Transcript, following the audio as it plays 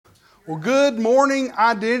Well, good morning,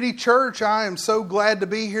 Identity Church. I am so glad to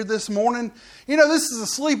be here this morning. You know, this is a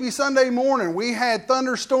sleepy Sunday morning. We had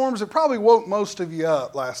thunderstorms that probably woke most of you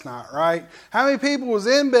up last night, right? How many people was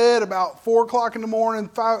in bed about 4 o'clock in the morning,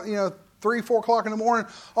 3, 4 o'clock in the morning?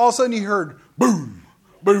 All of a sudden you heard boom,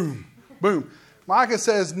 boom, boom. Micah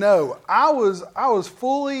says no. I was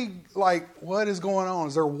fully like, what is going on?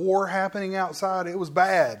 Is there war happening outside? It was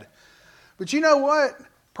bad. But you know what?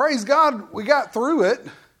 Praise God, we got through it.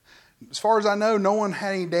 As far as I know, no one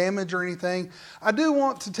had any damage or anything. I do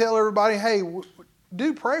want to tell everybody, hey,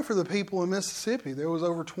 do pray for the people in Mississippi. There was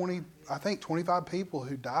over 25 people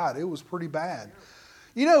who died. It was pretty bad.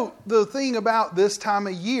 You know, the thing about this time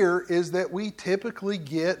of year is that we typically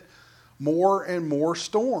get more and more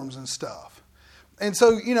storms and stuff. And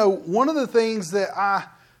so, you know, one of the things that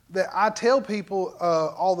I tell people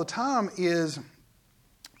all the time is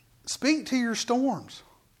speak to your storms.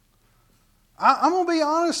 I'm going to be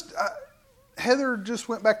honest. Heather just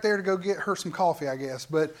went back there to go get her some coffee, I guess.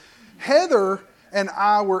 But Heather and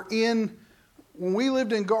I were when we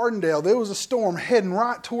lived in Gardendale, there was a storm heading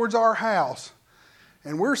right towards our house.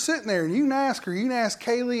 And we're sitting there, and you can ask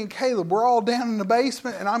Kaylee and Caleb. We're all down in the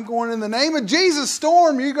basement, and I'm going, in the name of Jesus,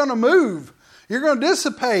 storm, you're going to move. You're going to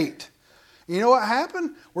dissipate. You know what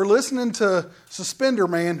happened? We're listening to Suspender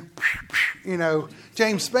Man,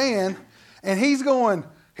 James Spann, and he's going,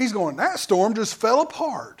 that storm just fell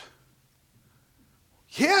apart.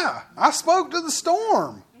 Yeah, I spoke to the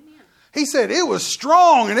storm. Amen. He said it was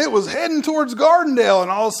strong and it was heading towards Gardendale, and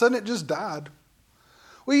all of a sudden it just died.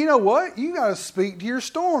 Well, you know what? You got to speak to your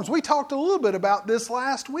storms. We talked a little bit about this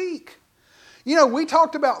last week. You know, we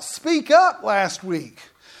talked about speak up last week.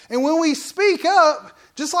 And when we speak up,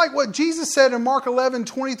 just like what Jesus said in Mark 11,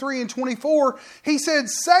 23 and 24, he said,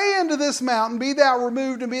 say unto this mountain, be thou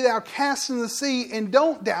removed and be thou cast in the sea, and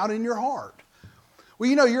don't doubt in your heart. Well,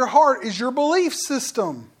 you know, your heart is your belief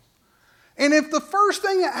system. And if the first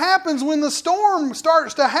thing that happens when the storm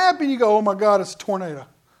starts to happen, you go, oh my God, it's a tornado.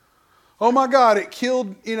 Oh my God, it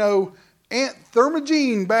killed, Aunt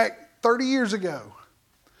Thermogene back 30 years ago.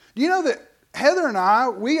 Do you know that Heather and I,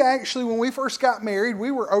 we actually, when we first got married,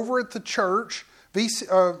 we were over at the church. We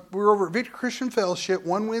were over at Victory Christian Fellowship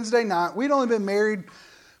one Wednesday night. We'd only been married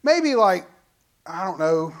maybe it was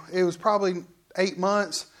probably 8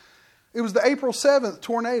 months. It was the April 7th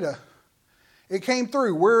tornado. It came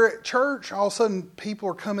through. We're at church. All of a sudden, people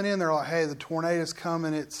are coming in. They're like, hey, the tornado's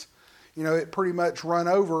coming. It's, it pretty much run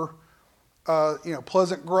over,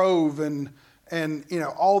 Pleasant Grove and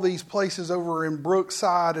all these places over in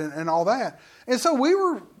Brookside and all that. And so we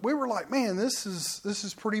were like, man, this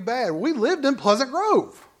is pretty bad. We lived in Pleasant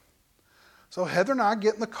Grove. So Heather and I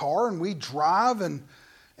get in the car and we drive and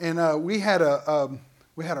we had a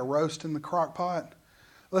roast in the crock pot.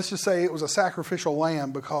 Let's just say it was a sacrificial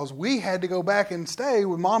lamb because we had to go back and stay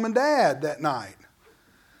with Mom and Dad that night.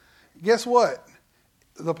 Guess what?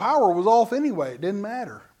 The power was off anyway. It didn't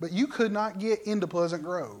matter. But you could not get into Pleasant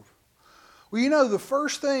Grove. Well, the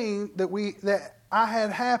first thing that I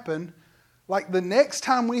had happen, like the next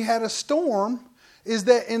time we had a storm, is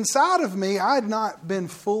that inside of me, I had not been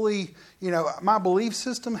fully, my belief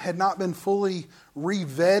system had not been fully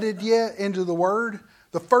re-vetted yet into the Word.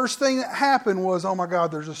 The first thing that happened was, oh my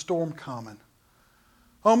God, there's a storm coming.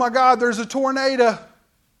 Oh my God, there's a tornado.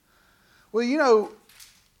 Well,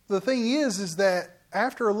 the thing is that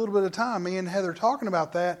after a little bit of time, me and Heather talking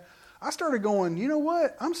about that, I started going, you know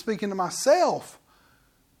what? I'm speaking to myself.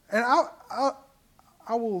 And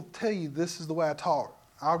I will tell you, this is the way I talk.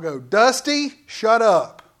 I'll go, Dusty, shut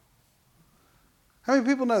up. How many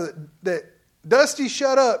people know that Dusty,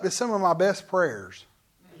 shut up is some of my best prayers?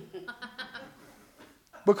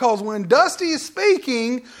 Because when Dusty is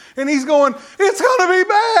speaking and he's going, it's going to be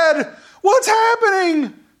bad. What's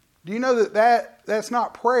happening? Do you know that's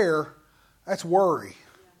not prayer? That's worry.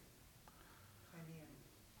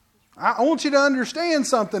 I want you to understand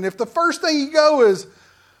something. If the first thing you go is,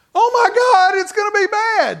 oh my God, it's going to be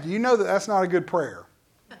bad, you know that's not a good prayer.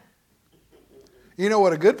 You know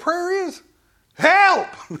what a good prayer is? Help!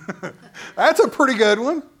 That's a pretty good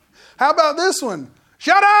one. How about this one?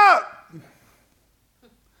 Shut up!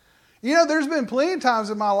 There's been plenty of times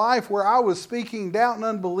in my life where I was speaking doubt and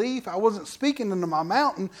unbelief. I wasn't speaking into my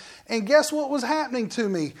mountain. And guess what was happening to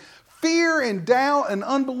me? Fear and doubt and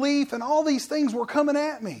unbelief and all these things were coming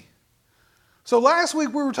at me. So last week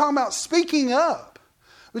we were talking about speaking up.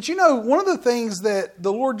 But one of the things that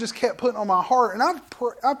the Lord just kept putting on my heart, and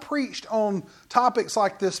I've preached on topics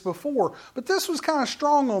like this before, but this was kind of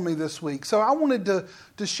strong on me this week. So I wanted to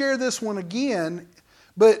share this one again.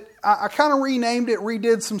 But I kind of renamed it,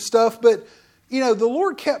 redid some stuff. But, the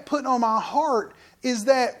Lord kept putting on my heart is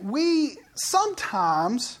that we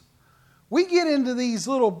sometimes get into these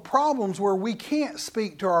little problems where we can't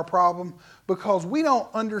speak to our problem because we don't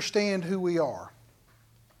understand who we are.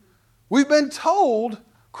 We've been told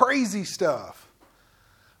crazy stuff.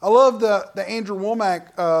 I love the Andrew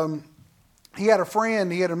Womack. He had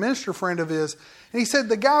a minister friend of his, and he said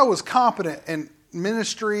the guy was competent in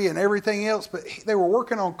ministry and everything else, but they were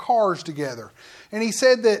working on cars together. And he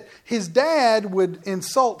said that his dad would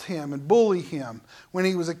insult him and bully him when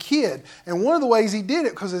he was a kid. And one of the ways he did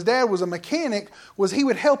it, because his dad was a mechanic, was he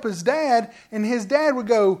would help his dad, and his dad would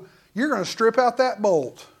go, "You're going to strip out that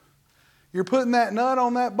bolt. You're putting that nut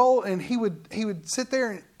on that bolt." And he would sit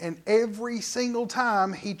there, and every single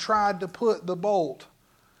time he tried to put the bolt,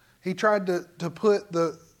 he tried to put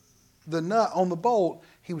the nut on the bolt,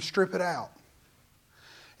 he would strip it out.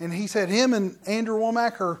 And he said him and Andrew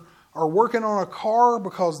Womack are working on a car,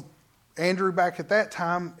 because Andrew back at that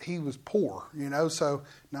time, he was poor, so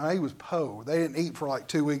no, he was po. They didn't eat for like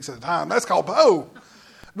 2 weeks at a time. That's called po.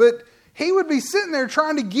 But he would be sitting there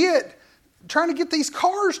trying to get these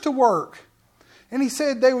cars to work. And he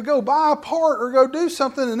said they would go buy a part or go do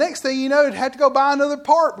something. The next thing you know, he'd have to go buy another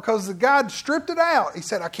part because the guy stripped it out. He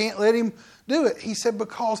said, "I can't let him do it." He said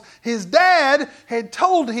because his dad had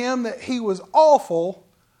told him that he was awful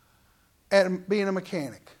at being a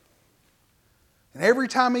mechanic. And every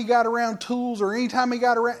time he got around tools or any time he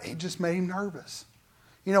got around, it just made him nervous.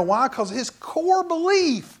 You know why? Because his core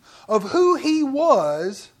belief of who he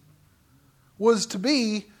was to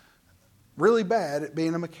be really bad at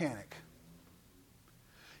being a mechanic.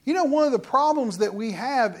 One of the problems that we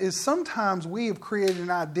have is sometimes we have created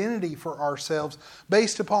an identity for ourselves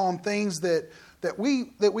based upon things that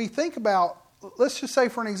we think about. Let's just say,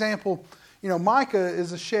 for an example, Micah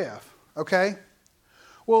is a chef, okay?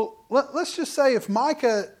 Well, let's just say if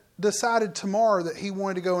Micah decided tomorrow that he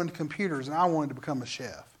wanted to go into computers and I wanted to become a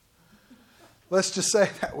chef. Let's just say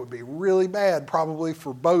that would be really bad probably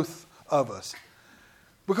for both of us.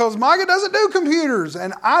 Because Micah doesn't do computers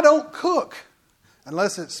and I don't cook.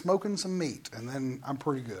 Unless it's smoking some meat, and then I'm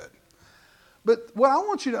pretty good. But what I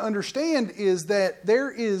want you to understand is that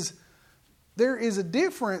there is a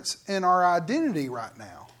difference in our identity right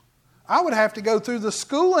now. I would have to go through the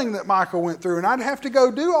schooling that Michael went through, and I'd have to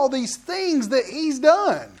go do all these things that he's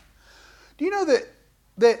done. Do you know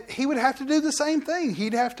that he would have to do the same thing?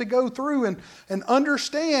 He'd have to go through and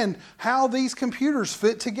understand how these computers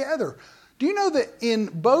fit together. Do you know that in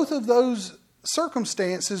both of those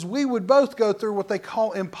circumstances, we would both go through what they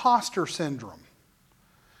call imposter syndrome.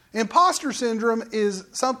 Imposter syndrome is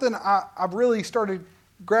something I've really started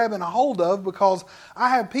grabbing a hold of because I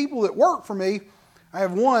have people that work for me. I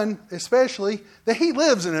have one especially that he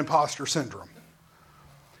lives in imposter syndrome.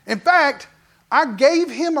 In fact, I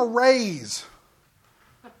gave him a raise.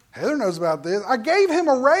 Heather knows about this. I gave him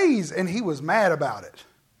a raise and he was mad about it.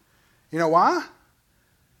 You know why?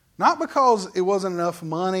 Not because it wasn't enough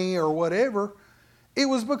money or whatever. It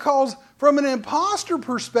was because from an imposter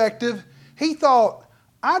perspective, he thought,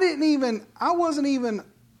 I wasn't even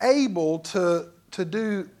able to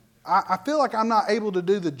do, I feel like I'm not able to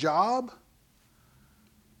do the job.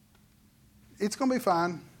 It's going to be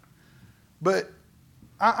fine. But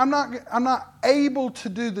I'm not able to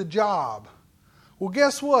do the job. Well,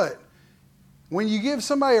 guess what? When you give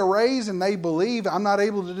somebody a raise and they believe I'm not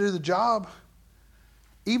able to do the job,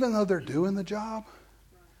 even though they're doing the job,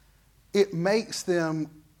 it makes them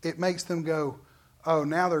go, oh,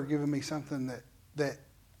 now they're giving me something that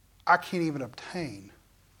I can't even obtain.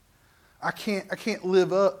 I can't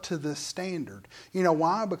live up to this standard. You know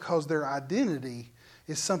why? Because their identity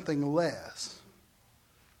is something less.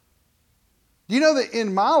 You know that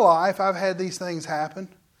in my life I've had these things happen.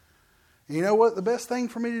 You know what the best thing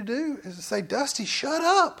for me to do is to say, Dusty, shut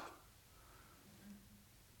up.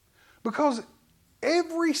 Because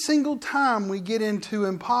every single time we get into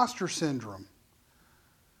imposter syndrome,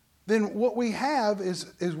 then what we have is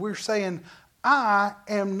we're saying, I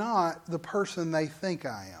am not the person they think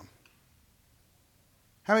I am.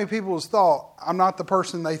 How many people has thought, I'm not the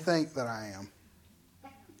person they think that I am?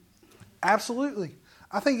 Absolutely.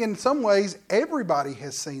 I think in some ways everybody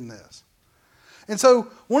has seen this. And so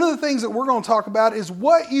one of the things that we're going to talk about is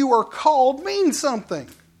what you are called means something.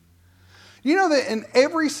 You know that in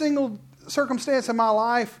every single circumstance in my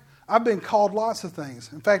life, I've been called lots of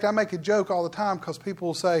things. In fact, I make a joke all the time because people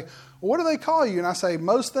will say, well, what do they call you? And I say,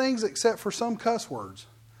 most things except for some cuss words.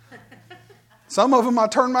 Some of them I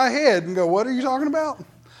turn my head and go, what are you talking about?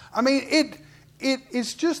 I mean,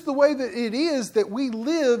 it's just the way that it is that we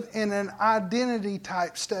live in an identity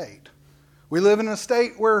type state. We live in a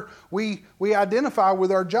state where we identify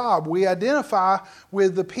with our job. We identify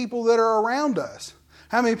with the people that are around us.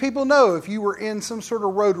 How many people know if you were in some sort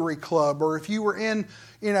of Rotary Club, or if you were in,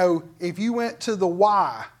 if you went to the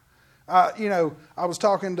Y? I was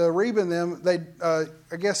talking to Reba and them.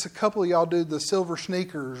 I guess a couple of y'all do the silver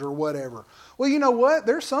sneakers or whatever. Well, you know what?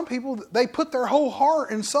 There's some people, they put their whole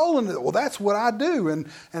heart and soul into it. Well, that's what I do. And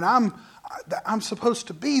I'm supposed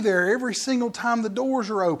to be there every single time the doors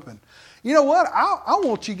are open. You know what? I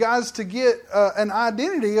want you guys to get an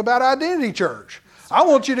identity about Identity Church. I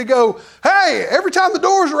want you to go, hey, every time the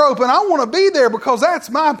doors are open, I want to be there because that's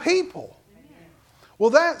my people.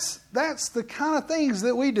 Well, that's the kind of things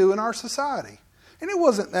that we do in our society. And it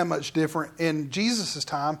wasn't that much different in Jesus'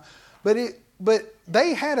 time, but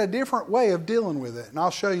they had a different way of dealing with it. And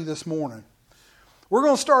I'll show you this morning. We're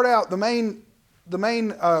going to start out, the main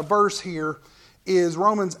verse here is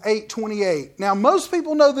Romans 8:28. Now, most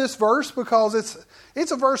people know this verse because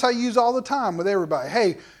it's a verse I use all the time with everybody.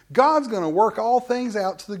 Hey, God's going to work all things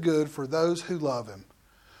out to the good for those who love Him.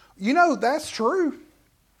 You know, that's true.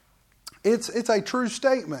 It's a true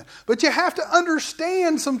statement. But you have to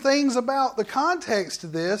understand some things about the context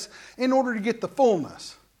of this in order to get the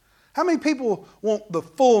fullness. How many people want the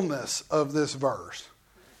fullness of this verse?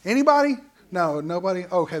 Anybody? No, nobody?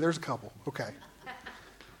 Okay, there's a couple. Okay.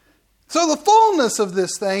 So the fullness of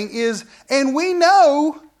this thing is, and we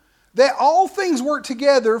know that all things work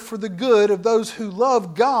together for the good of those who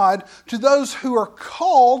love God, to those who are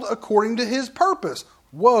called according to His purpose.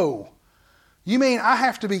 Whoa. You mean I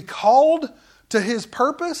have to be called to His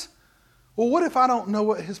purpose? Well, what if I don't know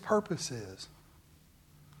what His purpose is?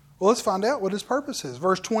 Well, let's find out what His purpose is.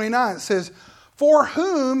 Verse 29, it says, for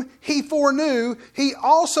whom He foreknew, He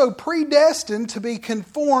also predestined to be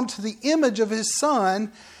conformed to the image of His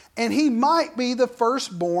Son, and He might be the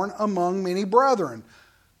firstborn among many brethren.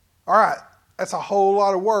 All right, that's a whole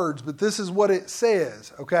lot of words, but this is what it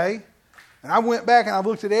says, okay? And I went back and I've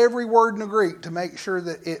looked at every word in the Greek to make sure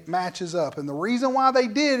that it matches up. And the reason why they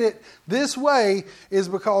did it this way is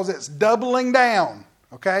because it's doubling down,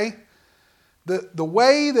 okay? The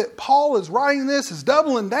way that Paul is writing this is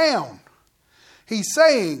doubling down. He's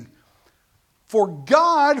saying, for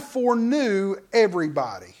God foreknew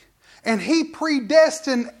everybody, and He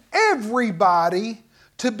predestined everybody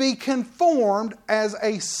to be conformed as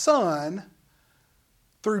a son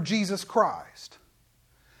through Jesus Christ.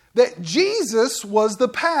 That Jesus was the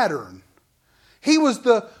pattern. He was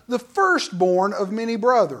the firstborn of many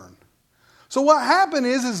brethren. So what happened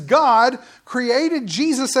is God created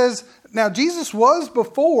Jesus as... Now, Jesus was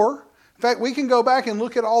before. In fact, we can go back and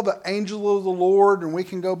look at all the angels of the Lord, and we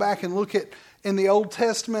can go back and look at in the Old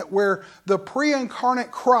Testament where the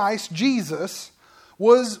pre-incarnate Christ, Jesus,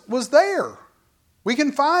 was there. We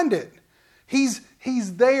can find it. He's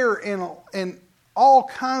there in all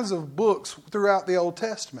kinds of books throughout the Old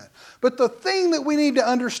Testament. But the thing that we need to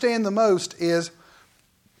understand the most is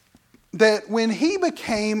that when He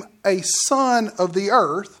became a son of the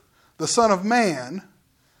earth, the Son of Man,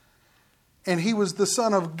 and He was the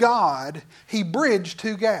Son of God, He bridged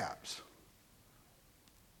two gaps.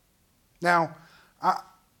 Now, I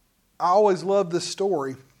always love this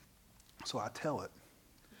story, so I tell it.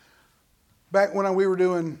 Back when we were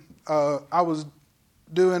doing, I was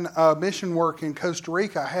doing mission work in Costa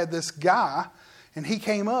Rica, I had this guy, and he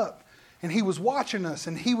came up, and he was watching us,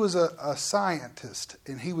 and he was a scientist,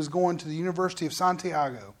 and he was going to the University of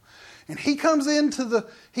Santiago. And he comes in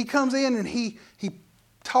and he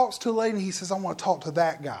talks to a lady, and he says, I want to talk to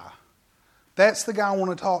that guy. That's the guy I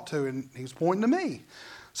want to talk to, and he's pointing to me.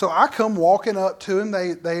 So I come walking up to him.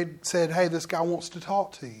 They said, hey, this guy wants to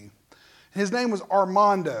talk to you. His name was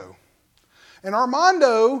Armando. And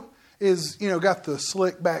Armando is, got the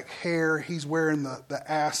slick back hair. He's wearing the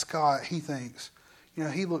ascot. He thinks,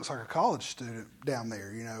 he looks like a college student down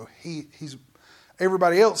there. He's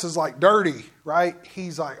everybody else is like dirty, right?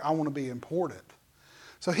 He's like, I want to be important.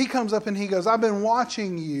 So he comes up and he goes, I've been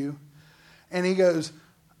watching you. And he goes,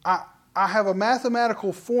 I have a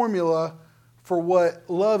mathematical formula for what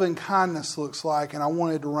love and kindness looks like, and I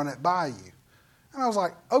wanted to run it by you. And I was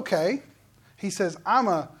like, okay. He says,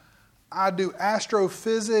 I do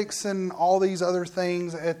astrophysics and all these other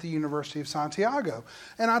things at the University of Santiago.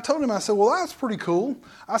 And I told him, I said, well, that's pretty cool.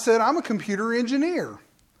 I said, I'm a computer engineer.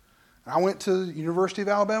 I went to the University of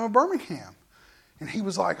Alabama, Birmingham. And he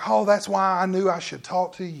was like, oh, that's why I knew I should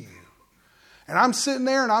talk to you. And I'm sitting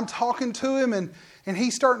there and I'm talking to him, and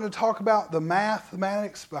he's starting to talk about the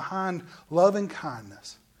mathematics behind love and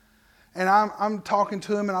kindness. And I'm talking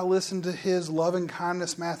to him, and I listened to his love and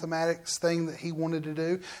kindness mathematics thing that he wanted to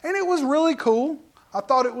do. And it was really cool. I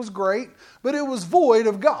thought it was great, but it was void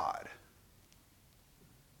of God.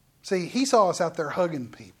 See, he saw us out there hugging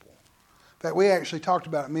people. In fact, we actually talked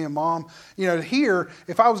about it, me and Mom. You know, here,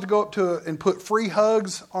 if I was to go up to and put free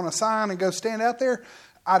hugs on a sign and go stand out there,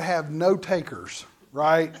 I'd have no takers,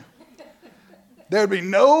 right? There'd be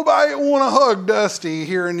nobody that want to hug Dusty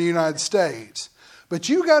here in the United States. But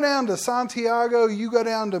you go down to Santiago, you go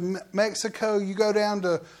down to Mexico, you go down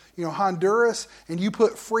to Honduras, and you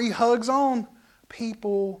put free hugs on,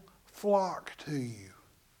 people flock to you.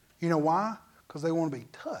 You know why? Because they want to be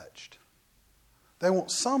touched. They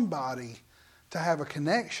want somebody to have a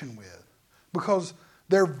connection with, because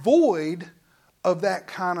they're void of that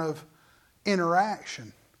kind of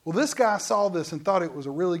interaction. Well, this guy saw this and thought it was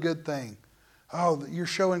a really good thing. Oh, you're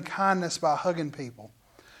showing kindness by hugging people.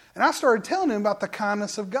 And I started telling him about the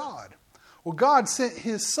kindness of God. Well, God sent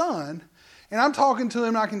His Son, and I'm talking to him,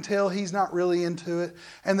 and I can tell he's not really into it.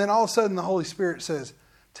 And then all of a sudden the Holy Spirit says,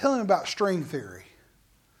 tell him about string theory.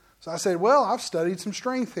 So I said, well, I've studied some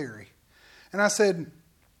string theory. And I said,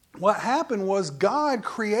 what happened was God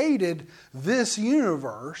created this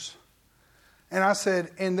universe. And I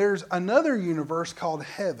said, and there's another universe called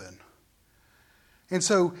heaven. And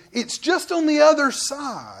so it's just on the other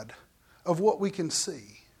side of what we can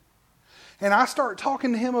see. And I start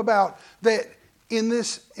talking to him about that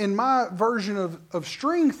in my version of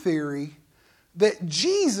string theory, that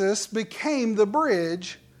Jesus became the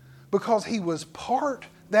bridge because He was part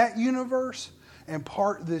that universe and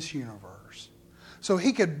part this universe. So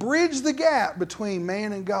He could bridge the gap between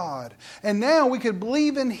man and God. And now we could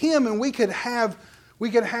believe in Him, and we could have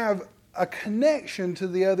a connection to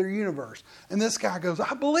the other universe. And this guy goes,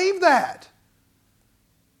 I believe that.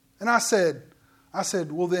 And I said,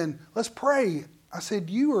 well then, let's pray. I said,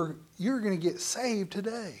 you're going to get saved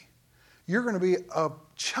today. You're going to be a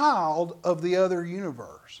child of the other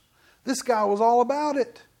universe. This guy was all about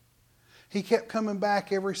it. He kept coming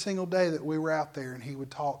back every single day that we were out there, and he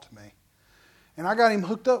would talk to me. And I got him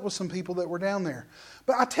hooked up with some people that were down there.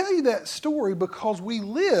 But I tell you that story because we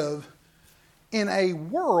live in a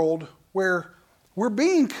world where we're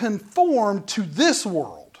being conformed to this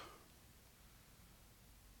world.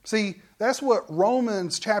 See, that's what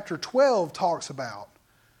Romans chapter 12 talks about.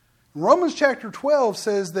 Romans chapter 12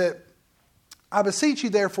 says that, I beseech you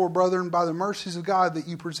therefore, brethren, by the mercies of God, that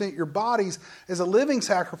you present your bodies as a living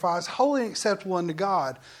sacrifice, holy and acceptable unto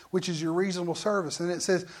God, which is your reasonable service. And it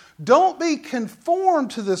says, don't be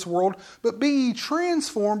conformed to this world, but be ye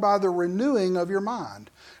transformed by the renewing of your mind.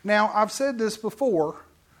 Now, I've said this before.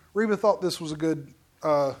 Reba thought this was a good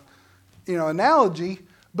analogy,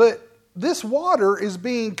 but this water is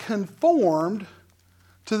being conformed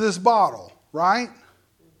to this bottle, right?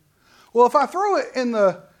 Well, if I throw it in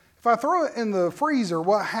the freezer,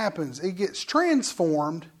 what happens? It gets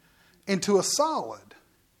transformed into a solid.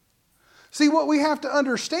 See, what we have to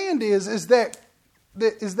understand is that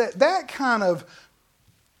kind of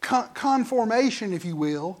conformation, if you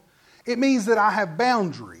will, it means that I have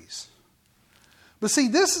boundaries. But see,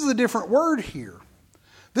 this is a different word here.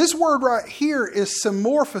 This word right here is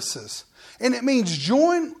symorphosis, and it means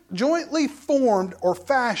jointly formed or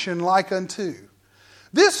fashioned like unto.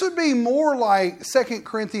 This would be more like 2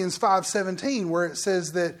 Corinthians 5:17, where it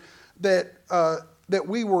says that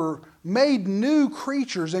we were made new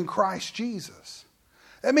creatures in Christ Jesus.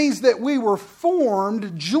 That means that we were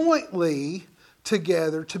formed jointly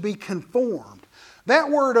together to be conformed. That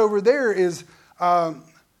word over there is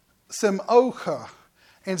simoka.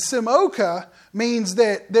 And simoka means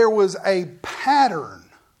that there was a pattern.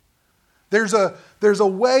 There's a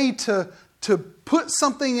way to put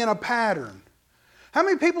something in a pattern. How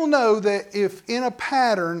many people know that if in a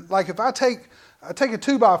pattern, like if I take a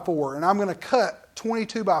 2x4 and I'm going to cut 20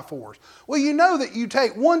 2x4s. Well, you know that you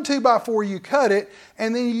take one 2x4, you cut it,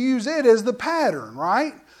 and then you use it as the pattern,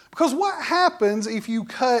 right? Because what happens if you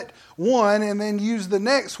cut one and then use the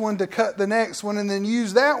next one to cut the next one and then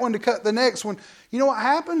use that one to cut the next one? You know what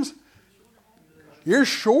happens? You're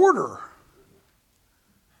shorter.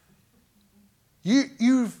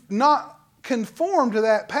 You've not conformed to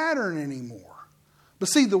that pattern anymore. But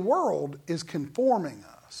see, the world is conforming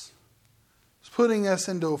us. It's putting us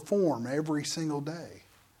into a form every single day.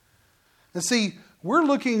 And see, we're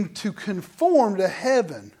looking to conform to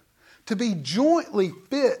heaven, to be jointly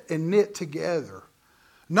fit and knit together,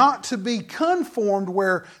 not to be conformed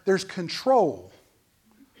where there's control.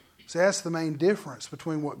 See, that's the main difference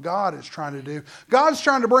between what God is trying to do. God's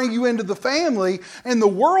trying to bring you into the family, and the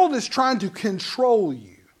world is trying to control you.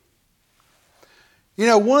 You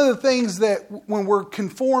know, one of the things that when we're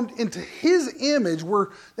conformed into His image,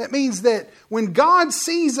 that means that when God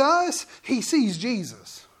sees us, He sees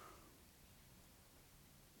Jesus.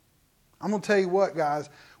 I'm going to tell you what, guys.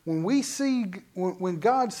 when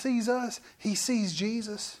God sees us, He sees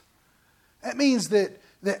Jesus. That means that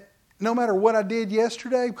no matter what I did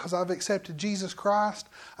yesterday, because I've accepted Jesus Christ,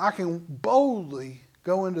 I can boldly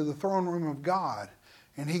go into the throne room of God,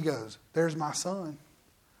 and He goes, there's my son.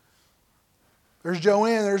 There's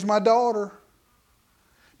Joanne, there's my daughter.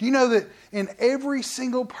 Do you know that in every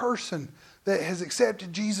single person that has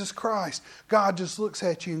accepted Jesus Christ, God just looks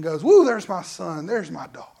at you and goes, woo, there's my son, there's my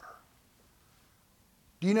daughter.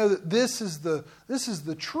 Do you know that this is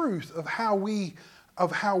the truth of how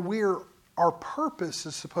our purpose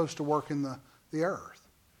is supposed to work in the earth?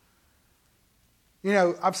 You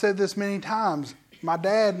know, I've said this many times. My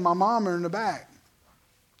dad and my mom are in the back.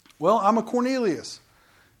 Well, I'm a Cornelius.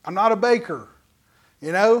 I'm not a baker.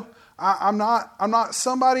 You know, I'm not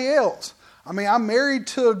somebody else. I mean, I'm married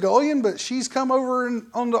to a Gullion, but she's come over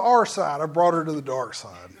onto our side. I brought her to the dark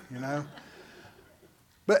side, you know.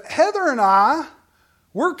 But Heather and I,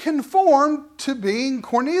 we're conformed to being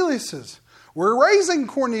Corneliuses. We're raising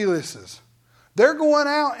Corneliuses. They're going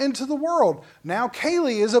out into the world. Now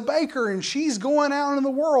Kaylee is a baker, and she's going out in the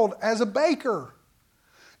world as a baker.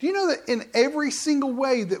 Do you know that in every single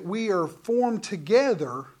way that we are formed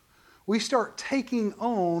together, we start taking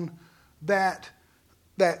on that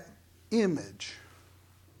image?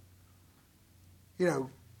 You know,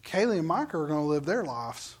 Kaylee and Micah are going to live their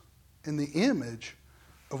lives in the image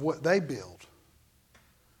of what they build.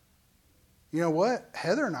 You know what?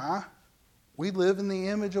 Heather and I, we live in the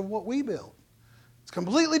image of what we build. It's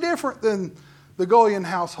completely different than the Gullion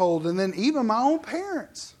household, and then even my own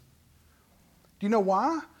parents. Do you know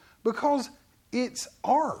why? Because it's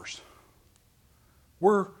ours.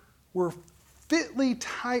 We're fitly,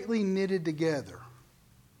 tightly knitted together.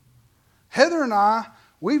 Heather and I,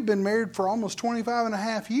 we've been married for almost 25 and a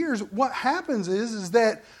half years. What happens is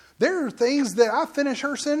that there are things that I finish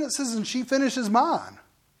her sentences and she finishes mine.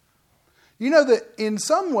 You know that in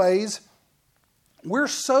some ways, we're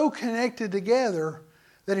so connected together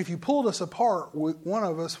that if you pulled us apart, one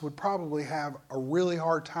of us would probably have a really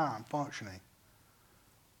hard time functioning.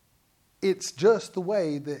 It's just the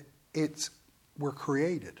way that we're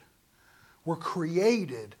created. We're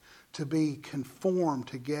created to be conformed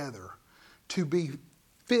together, to be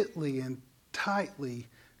fitly and tightly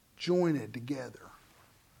jointed together.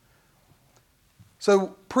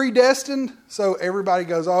 So predestined, so everybody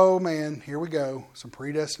goes, oh man, here we go, some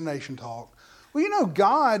predestination talk. Well, you know,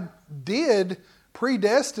 God did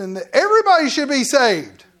predestine that everybody should be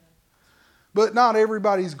saved. But not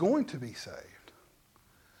everybody's going to be saved.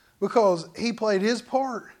 Because He played His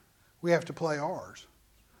part, we have to play ours.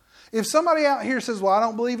 If somebody out here says, well, I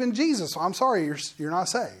don't believe in Jesus, so I'm sorry, you're not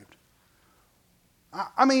saved.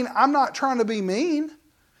 I mean, I'm not trying to be mean.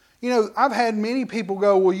 You know, I've had many people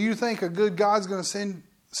go, well, you think a good God's going to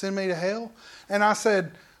send me to hell? And I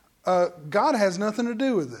said, God has nothing to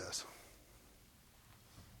do with this.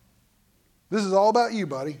 This is all about you,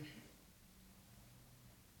 buddy.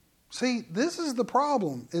 See, this is the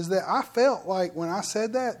problem, is that I felt like when I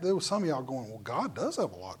said that, there was some of y'all going, well, God does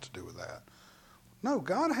have a lot to do with that. No,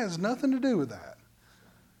 God has nothing to do with that.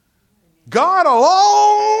 God, a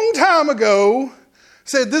long time ago,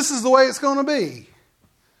 said this is the way it's going to be.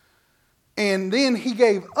 And then He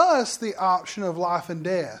gave us the option of life and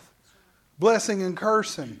death, blessing and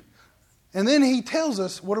cursing. And then He tells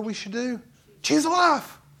us what we should do. Choose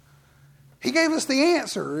life. He gave us the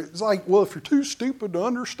answer. It's like, well, if you're too stupid to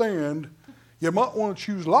understand, you might want to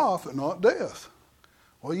choose life and not death.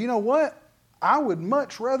 Well, you know what? I would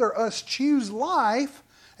much rather us choose life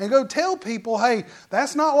and go tell people, hey,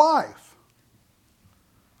 that's not life.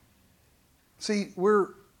 See, we're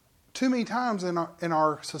too many times in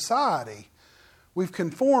our society, we've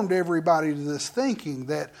conformed everybody to this thinking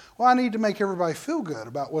that, well, I need to make everybody feel good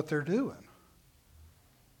about what they're doing.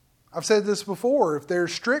 I've said this before. If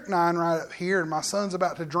there's strychnine right up here and my son's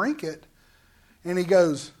about to drink it, and he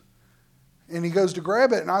goes to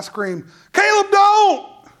grab it, and I scream, Caleb, don't!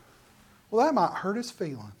 Well, that might hurt his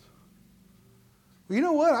feelings. Well, you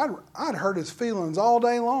know what? I'd hurt his feelings all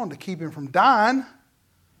day long to keep him from dying.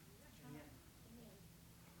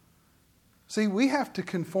 See, we have to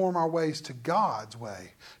conform our ways to God's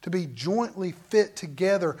way, to be jointly fit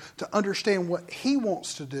together, to understand what He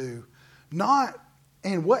wants to do,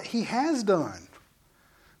 and what He has done.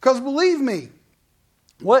 Because believe me,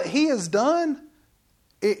 what He has done,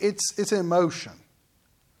 it's in motion.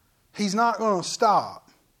 He's not going to stop.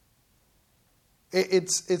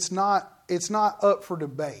 It's not up for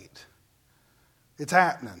debate. It's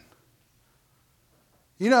happening.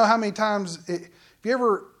 You know how many times, have you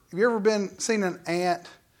ever seen an ant,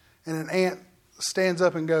 and an ant stands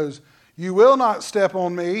up and goes, "You will not step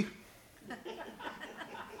on me."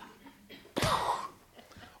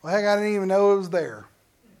 Well, heck, I didn't even know it was there.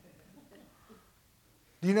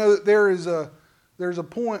 Do you know that there's a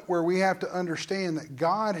point where we have to understand that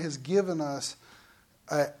God has given us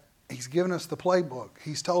He's given us the playbook.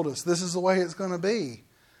 He's told us this is the way it's going to be.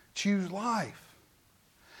 Choose life.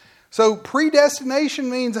 So predestination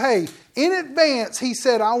means, hey, in advance, He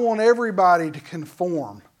said, I want everybody to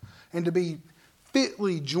conform and to be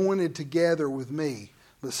fitly joined together with me.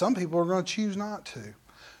 But some people are going to choose not to.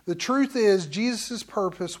 The truth is, Jesus'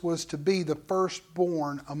 purpose was to be the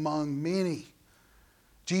firstborn among many.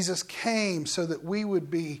 Jesus came so that we would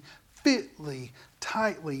be fitly,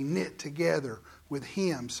 tightly knit together with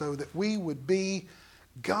Him, so that we would be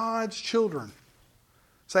God's children.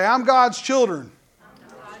 Say, I'm God's children. I'm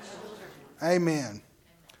God's children. Amen.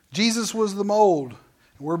 Jesus was the mold,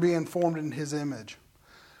 and we're being formed in His image.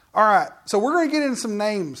 All right, so we're going to get into some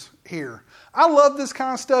names here. I love this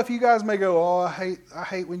kind of stuff. You guys may go, oh, I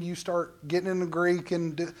hate when you start getting into Greek.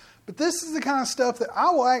 But this is the kind of stuff that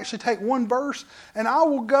I will actually take one verse and I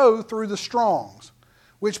will go through the Strongs.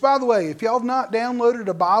 Which, by the way, if y'all have not downloaded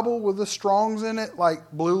a Bible with the Strongs in it,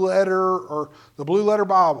 like Blue Letter or the Blue Letter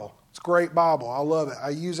Bible, it's a great Bible. I love it. I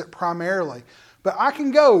use it primarily. But I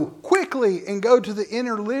can go quickly and go to the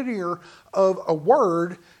interlinear of a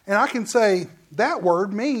word, and I can say, that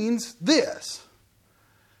word means this.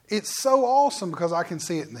 It's so awesome because I can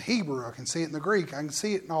see it in the Hebrew, I can see it in the Greek, I can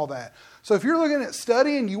see it in all that. So if you're looking at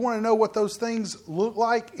studying, you want to know what those things look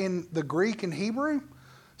like in the Greek and Hebrew,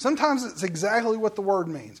 sometimes it's exactly what the word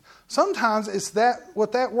means. Sometimes it's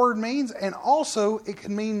what that word means, and also it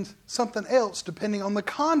can mean something else depending on the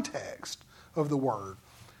context of the word.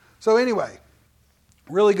 So anyway,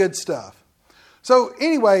 really good stuff. So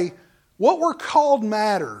anyway, what we're called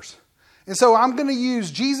matters. And so I'm going to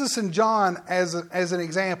use Jesus and John as an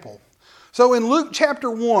example. So in Luke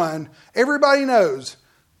chapter 1, everybody knows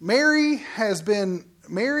Mary and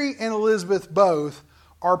Elizabeth both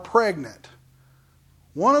are pregnant.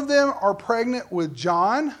 One of them are pregnant with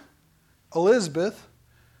John, Elizabeth,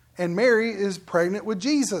 and Mary is pregnant with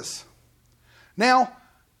Jesus. Now,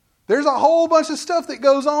 there's a whole bunch of stuff that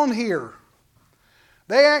goes on here.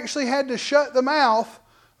 They actually had to shut the mouth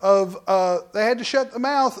of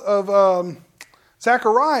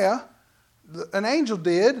Zechariah, an angel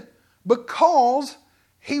did, because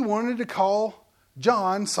he wanted to call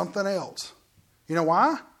John something else. You know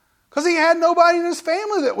why? Because he had nobody in his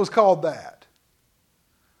family that was called that.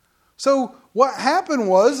 So what happened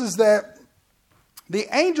was that the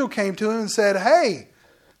angel came to him and said, hey,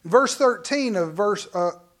 verse 13 of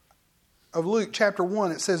Luke chapter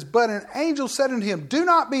 1, it says, but an angel said unto him, do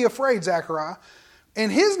not be afraid, Zechariah. And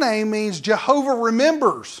his name means Jehovah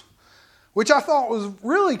remembers, which I thought was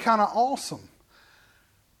really kind of awesome.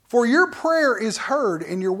 For your prayer is heard,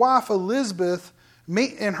 and your wife Elizabeth,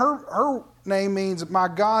 and her name means my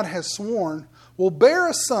God has sworn, will bear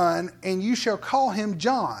a son, and you shall call him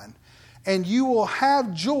John. And you will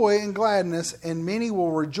have joy and gladness, and many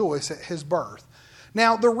will rejoice at his birth.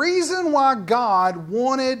 Now, the reason why God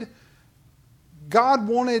wanted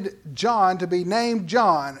John to be named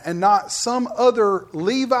John and not some other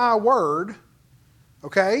Levi word,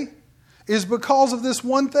 okay, is because of this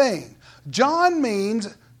one thing. John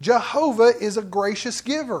means Jehovah is a gracious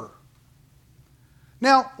giver.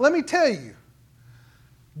 Now, let me tell you,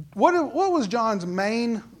 what was John's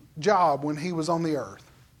main job when he was on the earth?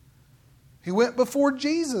 He went before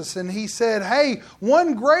Jesus and he said, hey,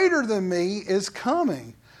 one greater than me is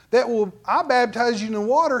coming. I baptize you in the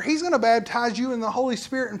water. He's going to baptize you in the Holy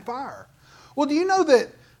Spirit and fire. Well, do you know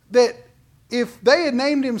that if they had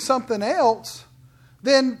named him something else,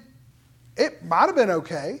 then it might have been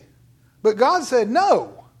okay. But God said,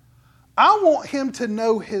 no, I want him to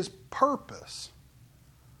know his purpose.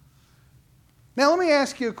 Now, let me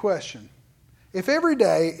ask you a question. If every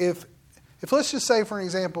day, if let's just say, for an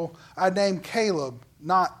example, I named Caleb,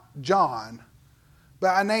 not John, but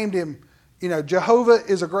I named him, Jehovah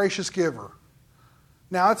is a gracious giver.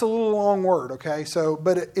 Now, that's a little long word, okay?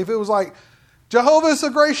 But if it was like, Jehovah is a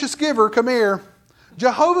gracious giver, come here.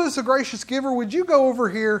 Jehovah is a gracious giver, would you go over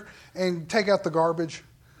here and take out the garbage?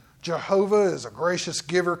 Jehovah is a gracious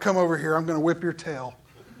giver, come over here, I'm going to whip your tail.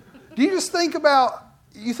 Do you just think about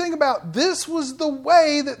this was the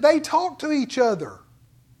way that they talked to each other.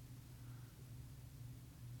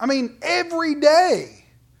 I mean, every day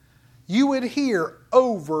you would hear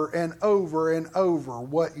over and over and over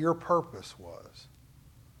what your purpose was.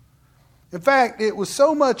 In fact, it was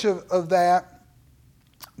so much of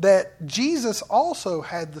that Jesus also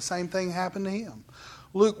had the same thing happen to him.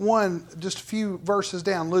 Luke 1, just a few verses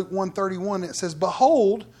down, Luke 1:31, it says,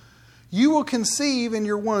 behold, You will conceive in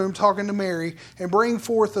your womb," talking to Mary, "and bring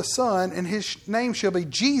forth a son, and his name shall be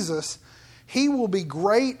Jesus. He will be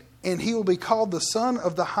great, and he will be called the Son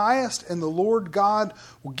of the Highest, and the Lord God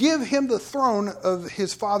will give him the throne of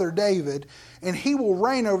his father David, and he will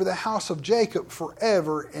reign over the house of Jacob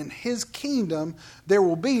forever, and his kingdom there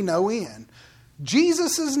will be no end."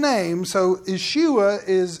 Jesus' name, so Yeshua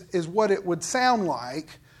is what it would sound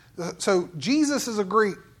like. So Jesus is a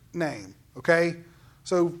Greek name, okay?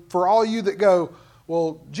 So for all you that go,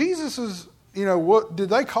 well, Jesus is, what did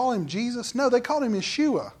they call him Jesus? No, they called him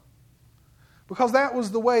Yeshua. Because that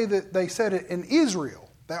was the way that they said it in Israel.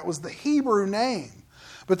 That was the Hebrew name.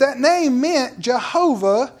 But that name meant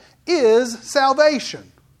Jehovah is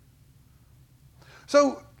salvation.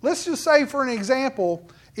 So let's just say, for an example,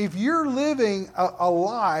 if you're living a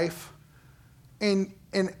life and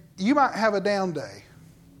you might have a down day.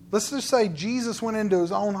 Let's just say Jesus went into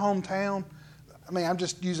his own hometown. I mean, I'm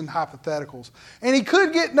just using hypotheticals. And he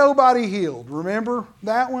could get nobody healed. Remember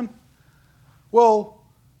that one? Well,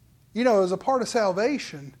 as a part of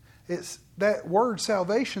salvation, it's that word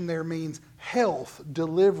salvation there means health,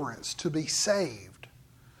 deliverance, to be saved.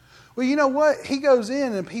 Well, you know what? He goes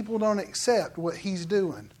in and people don't accept what he's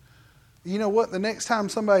doing. You know what? The next time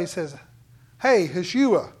somebody says, "Hey,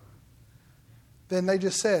 Yeshua," then they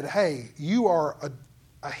just said, "Hey, you are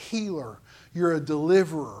a healer. You're a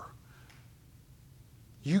deliverer."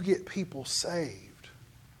 You get people saved.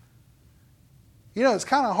 It's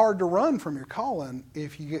kind of hard to run from your calling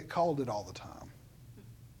if you get called it all the time.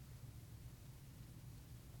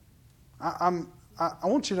 I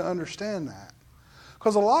want you to understand that.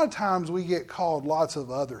 Because a lot of times we get called lots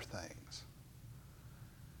of other things.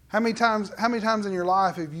 How many times in your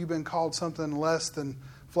life have you been called something less than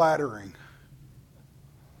flattering?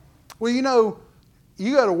 Well, you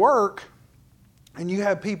go to work and you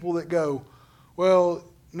have people that go, "Well,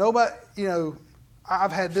 nobody,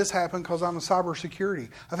 I've had this happen because I'm a cybersecurity.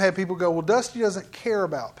 I've had people go, "Well, Dusty doesn't care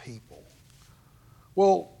about people."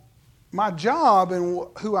 Well, my job and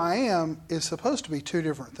who I am is supposed to be two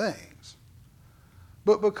different things.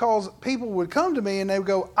 But because people would come to me and they would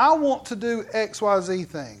go, "I want to do XYZ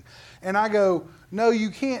thing." And I go, "No, you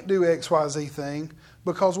can't do XYZ thing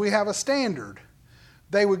because we have a standard."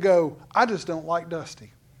 They would go, "I just don't like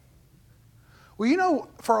Dusty." Well,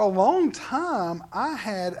 for a long time, I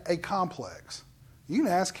had a complex. You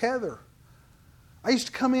can ask Heather. I used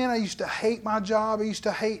to come in, I used to hate my job. I used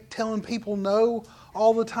to hate telling people no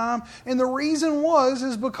all the time. And the reason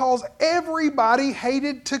is because everybody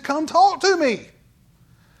hated to come talk to me.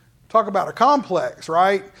 Talk about a complex,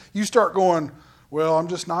 right? You start going, "Well, I'm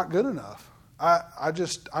just not good enough.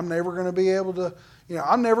 I'm never going to be able to,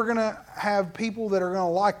 I'm never going to have people that are going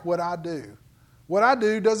to like what I do. What I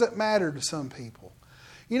do doesn't matter to some people."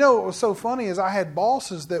 What was so funny is I had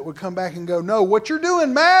bosses that would come back and go, "No, what you're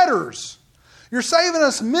doing matters. You're saving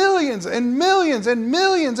us millions and millions and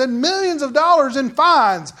millions and millions of dollars in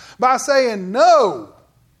fines by saying no."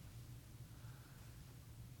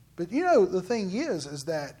 But the thing is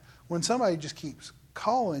that when somebody just keeps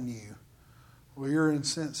calling you, "Well, you're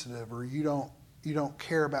insensitive," or you don't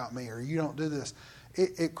care about me," or "You don't do this,"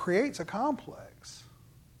 it creates a complex.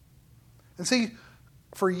 And see,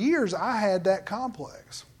 for years I had that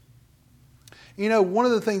complex. One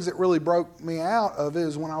of the things that really broke me out of it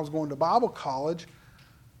is when I was going to Bible college,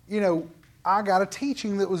 I got a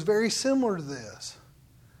teaching that was very similar to this.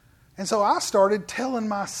 And so I started telling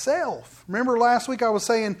myself. Remember last week I was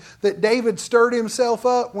saying that David stirred himself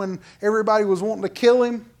up when everybody was wanting to kill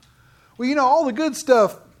him? Well, all the good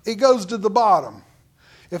stuff, it goes to the bottom.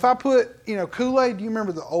 If I put, Kool-Aid, do you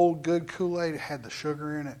remember the old good Kool-Aid? It had the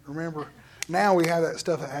sugar in it, remember? Now we have that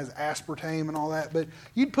stuff that has aspartame and all that. But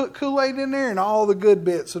you'd put Kool-Aid in there and all the good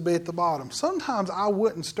bits would be at the bottom. Sometimes I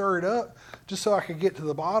wouldn't stir it up just so I could get to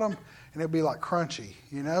the bottom and it'd be like crunchy,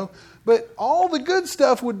 But all the good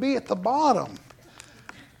stuff would be at the bottom.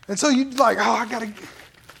 And so you'd like, "Oh, I gotta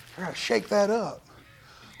shake that up."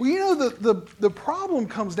 Well, the problem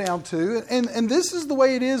comes down to, and this is the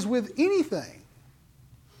way it is with anything,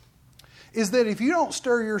 is that if you don't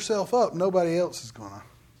stir yourself up, nobody else is going to.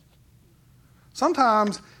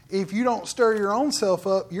 Sometimes, if you don't stir your own self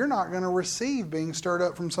up, you're not going to receive being stirred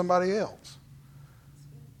up from somebody else.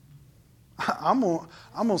 I'm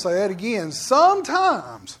gonna say that again.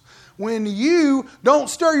 Sometimes, when you don't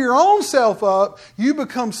stir your own self up, you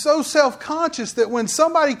become so self-conscious that when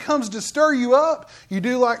somebody comes to stir you up, you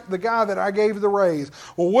do like the guy that I gave the raise.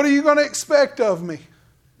 "Well, what are you going to expect of me?"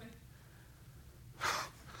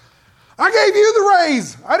 I gave you the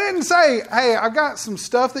raise. I didn't say, "Hey, I got some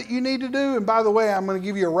stuff that you need to do, and by the way, I'm going to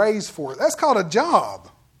give you a raise for it." That's called a job.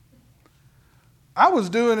 I was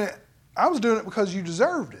doing it I was doing it because you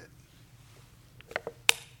deserved it.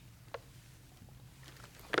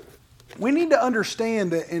 We need to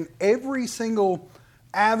understand that in every single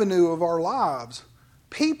avenue of our lives,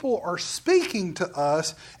 people are speaking to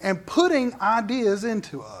us and putting ideas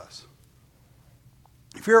into us.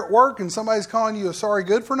 If you're at work and somebody's calling you a sorry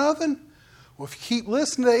good for nothing, well, if you keep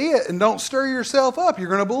listening to it and don't stir yourself up, you're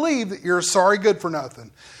going to believe that you're a sorry good for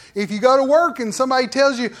nothing. If you go to work and somebody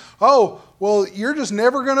tells you, oh, well, you're just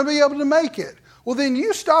never going to be able to make it, well, then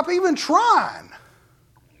you stop even trying.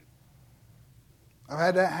 I've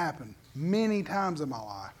had that happen many times in my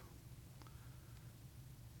life.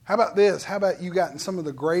 How about this? How about you gotten some of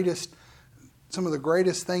the greatest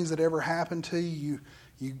things that ever happened to you?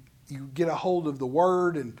 You get a hold of the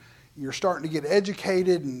Word and you're starting to get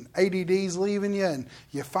educated and ADD's leaving you and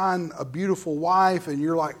you find a beautiful wife and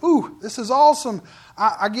you're like, ooh, this is awesome.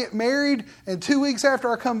 I get married and 2 weeks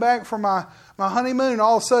after I come back from my honeymoon,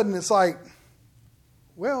 all of a sudden it's like,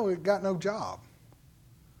 well, we've got no job.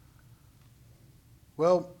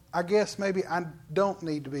 Well, I guess maybe I don't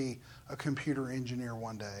need to be a computer engineer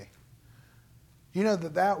one day. You know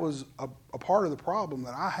that was a part of the problem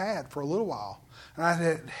that I had for a little while. And I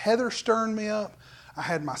had Heather stirring me up. I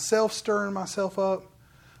had myself stirring myself up.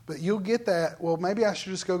 But you'll get that, well, maybe I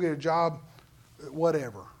should just go get a job,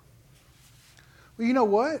 whatever. Well, you know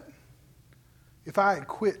what? If I had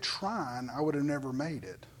quit trying, I would have never made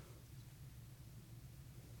it.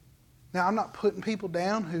 Now, I'm not putting people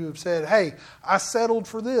down who have said, hey, I settled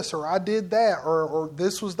for this, or I did that, or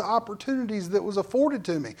this was the opportunities that was afforded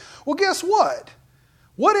to me. Well, guess what?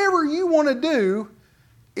 Whatever you want to do,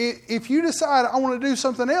 if you decide I want to do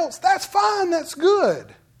something else, that's fine, that's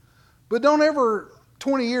good. But don't ever,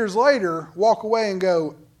 20 years later, walk away and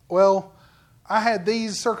go, well, I had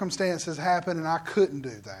these circumstances happen and I couldn't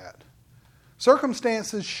do that.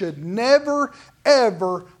 Circumstances should never,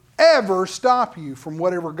 ever, ever stop you from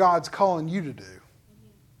whatever God's calling you to do.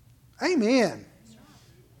 Amen.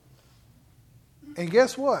 And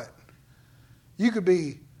guess what? You could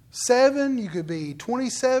be 7, you could be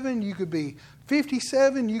 27, you could be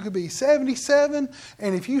 57, you could be 77,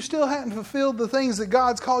 and if you still haven't fulfilled the things that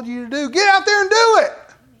God's called you to do, get out there and do it.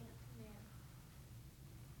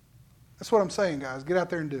 That's what I'm saying, guys. Get out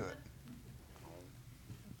there and do it.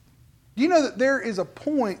 Do you know that there is a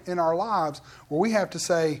point in our lives where we have to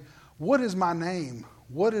say, what is my name?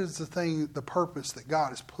 What is the purpose that God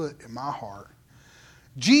has put in my heart?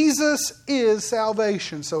 Jesus is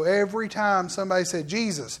salvation. So every time somebody said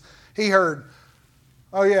Jesus, he heard,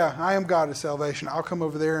 oh yeah, I am God of salvation. I'll come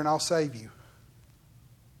over there and I'll save you.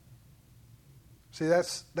 See,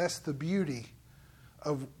 that's the beauty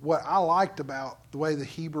of what I liked about the way the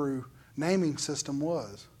Hebrew naming system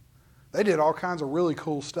was. They did all kinds of really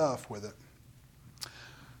cool stuff with it.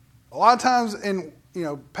 A lot of times,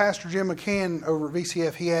 Pastor Jim McCann over at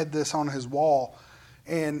VCF, he had this on his wall,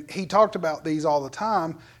 and he talked about these all the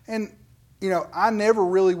time. And, I never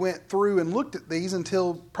really went through and looked at these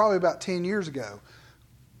until probably about 10 years ago.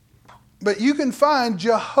 But you can find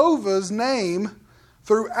Jehovah's name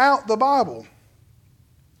throughout the Bible.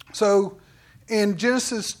 So in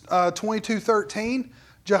Genesis 22:13,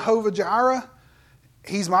 Jehovah Jireh,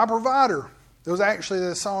 he's my provider. There was actually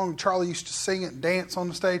this song Charlie used to sing it and dance on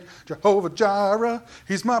the stage. Jehovah Jireh,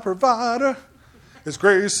 he's my provider. His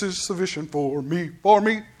grace is sufficient for me, for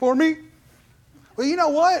me, for me. Well, you know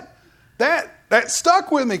what? That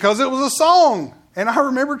stuck with me because it was a song. And I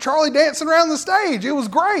remember Charlie dancing around the stage. It was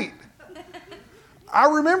great. I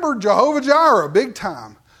remember Jehovah Jireh big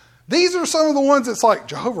time. These are some of the ones that's like,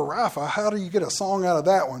 Jehovah Rapha, how do you get a song out of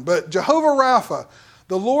that one? But Jehovah Rapha,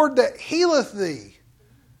 the Lord that healeth thee.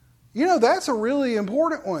 That's a really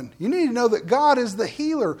important one. You need to know that God is the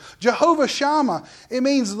healer. Jehovah Shammah, it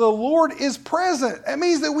means the Lord is present. It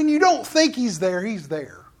means that when you don't think He's there, He's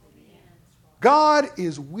there. God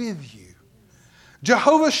is with you.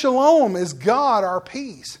 Jehovah Shalom is God, our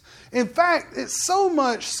peace. In fact, it's so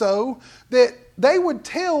much so that they would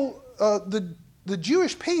tell the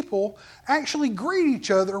Jewish people actually greet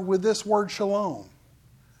each other with this word shalom.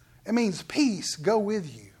 It means peace, go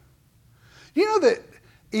with you. You know that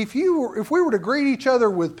if we were to greet each other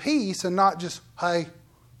with peace and not just, hey,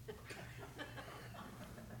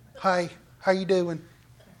 how you doing?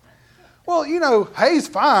 Well, hey's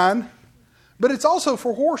fine, but it's also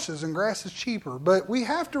for horses and grass is cheaper. But we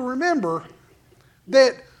have to remember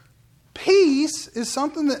that peace is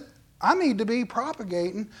something that I need to be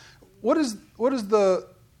propagating. What is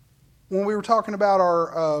when we were talking about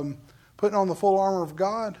our putting on the full armor of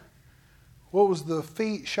God? What was the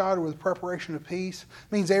feet shod with preparation of peace? It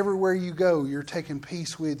means everywhere you go, you're taking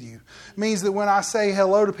peace with you. It means that when I say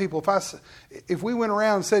hello to people, if we went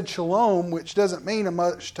around and said shalom, which doesn't mean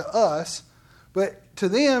much to us, but to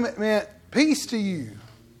them it meant peace to you.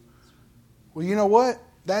 Well, you know what?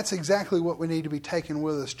 That's exactly what we need to be taking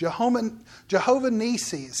with us. Jehovah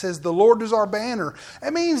Nissi, it says the Lord is our banner.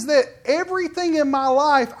 It means that everything in my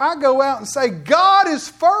life, I go out and say, God is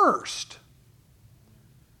first.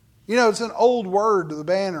 You know, it's an old word, the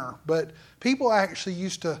banner, but people actually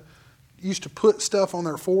used to put stuff on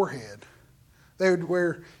their forehead. They would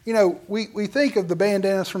wear, you know, we think of the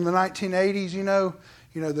bandanas from the 1980s, you know,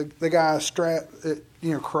 the guy strapped,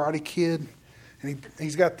 Karate Kid, and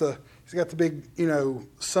he's got the big,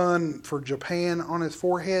 sun for Japan on his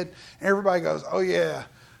forehead, and everybody goes, oh yeah,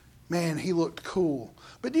 man, he looked cool.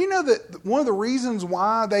 But do you know that one of the reasons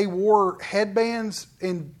why they wore headbands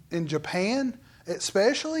in Japan,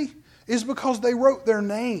 especially, is because they wrote their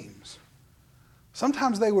names.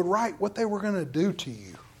 Sometimes they would write what they were going to do to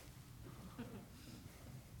you.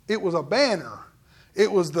 It was a banner.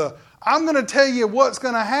 It was I'm going to tell you what's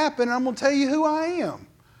going to happen, and I'm going to tell you who I am.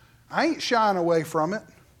 I ain't shying away from it.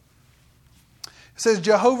 It says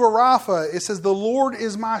Jehovah Rapha. It says the Lord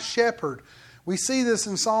is my shepherd. We see this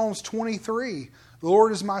in Psalms 23. The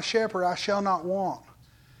Lord is my shepherd, I shall not want.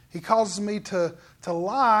 He causes me to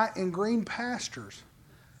lie in green pastures.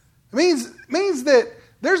 It means that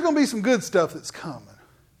there's going to be some good stuff that's coming.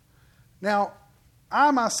 Now,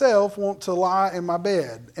 I myself want to lie in my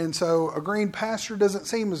bed, and so a green pasture doesn't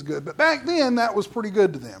seem as good. But back then, that was pretty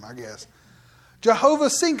good to them, I guess. Jehovah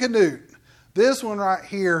Tsidkenu. This one right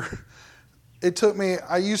here, it took me,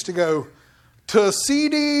 I used to go,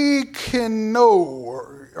 Tsidkenu,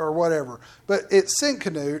 or whatever. But it's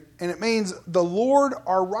Tsidkenu, and it means the Lord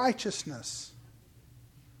our righteousness.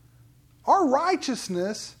 Our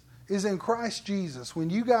righteousness is in Christ Jesus. When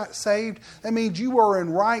you got saved, that means you are in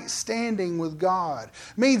right standing with God.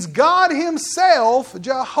 It means God Himself,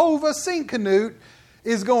 Jehovah Tsidkenu,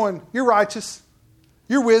 is going, you're righteous.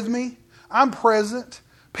 You're with me. I'm present.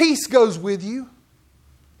 Peace goes with you.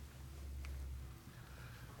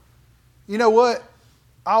 You know what?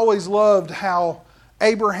 I always loved how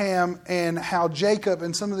Abraham and how Jacob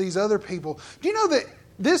and some of these other people, do you know that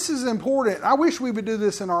this is important? I wish we would do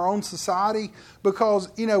this in our own society because,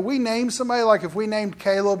 we name somebody, like if we named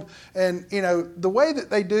Caleb, and, the way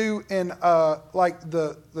that they do in like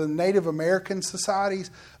the Native American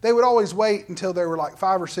societies, they would always wait until they were like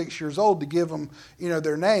 5 or 6 years old to give them,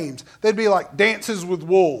 their names. They'd be like Dances with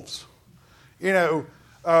Wolves, Howls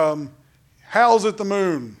at the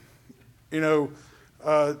Moon,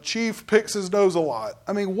 Chief picks his nose a lot.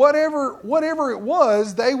 I mean, whatever it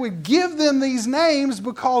was, they would give them these names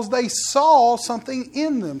because they saw something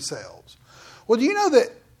in themselves. Well, do you know that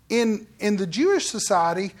in the Jewish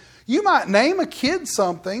society, you might name a kid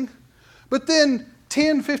something, but then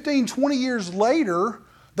 10, 15, 20 years later,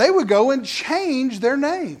 they would go and change their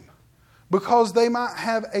name because they might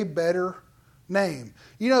have a better name.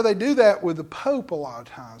 They do that with the Pope a lot of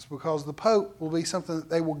times because the Pope will be something that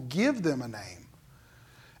they will give them a name.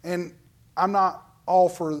 And I'm not all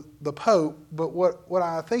for the Pope, but what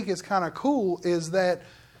I think is kind of cool is that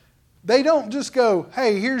they don't just go,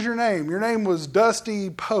 hey, here's your name. Your name was Dusty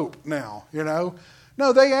Pope now, No,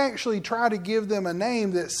 they actually try to give them a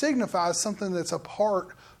name that signifies something that's a part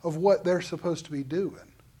of what they're supposed to be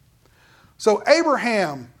doing. So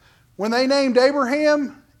Abraham, when they named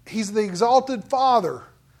Abraham, he's the exalted father.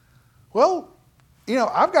 Well,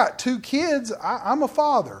 I've got 2 kids. I'm a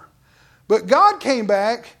father. But God came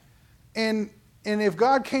back, and if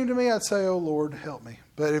God came to me, I'd say, oh, Lord, help me.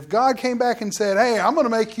 But if God came back and said, hey, I'm going to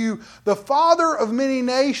make you the father of many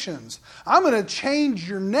nations. I'm going to change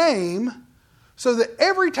your name so that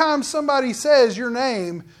every time somebody says your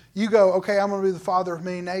name, you go, okay, I'm going to be the father of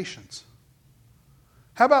many nations.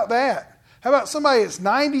 How about that? How about somebody that's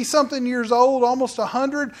 90-something years old, almost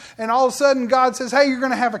 100, and all of a sudden God says, hey, you're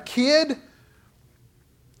going to have a kid?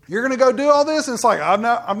 You're going to go do all this? And it's like, I've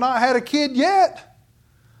not had a kid yet.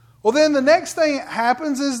 Well, then the next thing that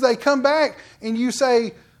happens is they come back and you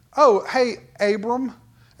say, oh, hey, Abram.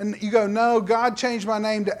 And you go, no, God changed my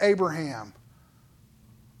name to Abraham.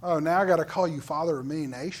 Oh, now I got to call you father of many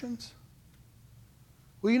nations?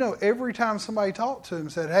 Well, every time somebody talked to him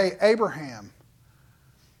and said, hey, Abraham,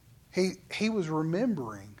 he was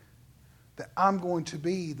remembering that I'm going to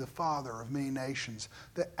be the father of many nations,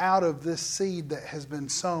 that out of this seed that has been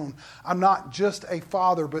sown, I'm not just a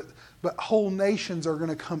father, but whole nations are going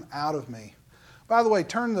to come out of me. By the way,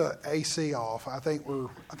 turn the AC off. I think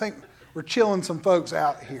we're chilling some folks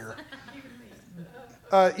out here.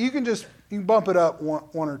 You can bump it up one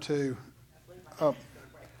or two.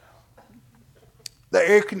 The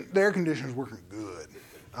air conditioner's working good.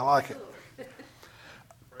 I like it.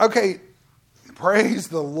 Okay, praise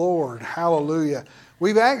the Lord. Hallelujah.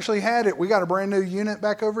 We've actually had it. We got a brand new unit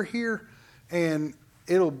back over here, and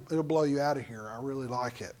it'll blow you out of here. I really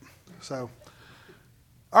like it. So,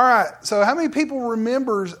 all right. So how many people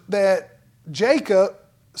remembers that Jacob,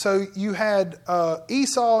 so you had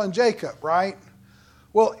Esau and Jacob, right?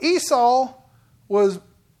 Well, Esau was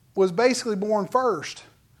basically born first.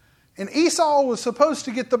 And Esau was supposed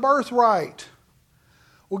to get the birthright.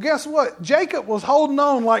 Well, guess what? Jacob was holding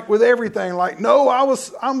on like with everything. Like, no,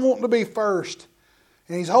 I'm wanting to be first.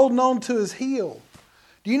 And he's holding on to his heel.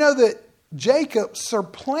 Do you know that Jacob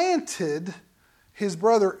supplanted his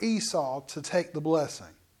brother Esau to take the blessing?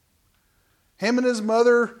 Him and his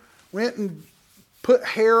mother went and put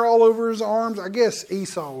hair all over his arms. I guess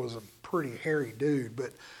Esau was a pretty hairy dude,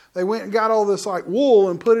 but they went and got all this like wool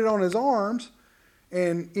and put it on his arms.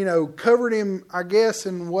 And, covered him, I guess,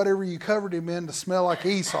 in whatever you covered him in to smell like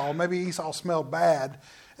Esau. Maybe Esau smelled bad.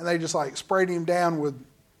 And they just like sprayed him down with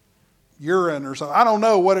urine or something. I don't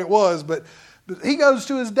know what it was. But he goes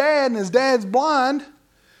to his dad, and his dad's blind.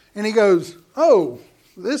 And he goes, oh,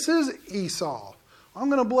 this is Esau. I'm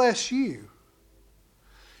going to bless you.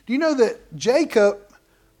 Do you know that Jacob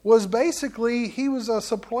was basically, he was a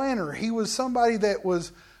supplanter. He was somebody that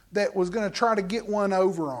was going to try to get one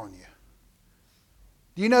over on you.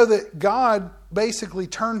 Do you know that God basically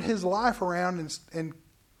turned his life around and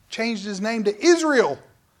changed his name to Israel?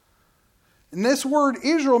 And this word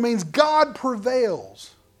Israel means God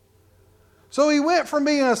prevails. So he went from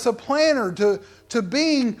being a supplanter to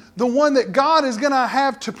being the one that God is going to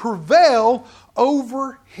have to prevail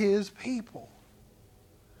over his people.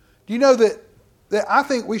 Do you know that I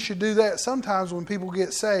think we should do that sometimes when people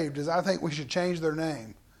get saved, is I think we should change their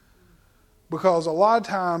name. Because a lot of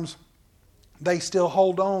times they still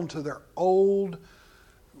hold on to their old,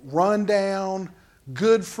 rundown,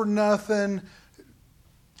 good for nothing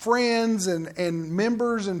friends and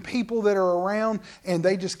members and people that are around, and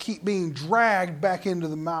they just keep being dragged back into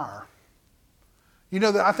the mire. You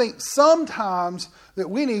know, that I think sometimes that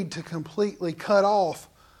we need to completely cut off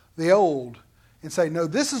the old and say, no,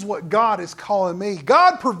 this is what God is calling me.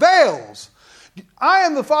 God prevails. I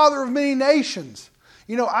am the father of many nations.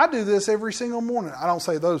 I do this every single morning. I don't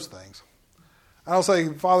say those things. I don't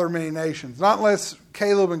say father of many nations. Not unless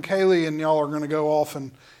Caleb and Kaylee and y'all are going to go off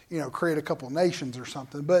and, create a couple of nations or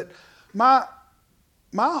something. But my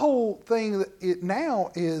whole thing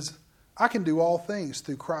now is I can do all things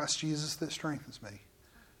through Christ Jesus that strengthens me.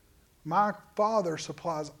 My Father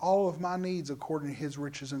supplies all of my needs according to his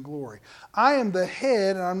riches and glory. I am the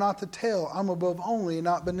head and I'm not the tail. I'm above only and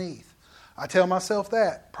not beneath. I tell myself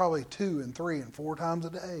that probably 2 and 3 and 4 times a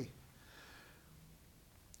day.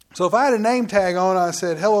 So if I had a name tag on, I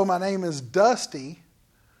said, hello, my name is Dusty.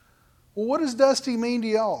 Well, what does Dusty mean to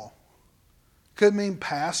y'all? Could mean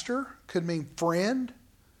pastor, could mean friend,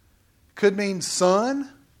 could mean son,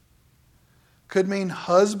 could mean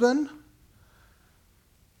husband.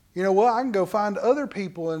 You know what? I can go find other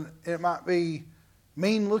people and it might be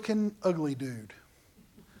mean looking, ugly dude.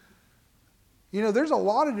 There's a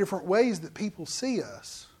lot of different ways that people see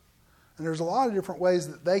us. And there's a lot of different ways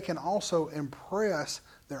that they can also impress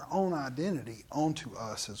their own identity onto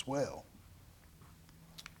us as well.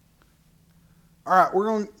 All right,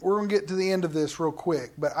 we're going to get to the end of this real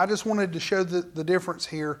quick, but I just wanted to show the difference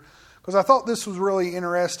here because I thought this was really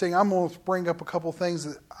interesting. I'm going to bring up a couple things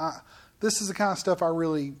that this is the kind of stuff I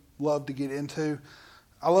really love to get into.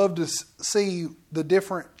 I love to see the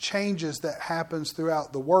different changes that happens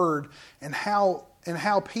throughout the Word and how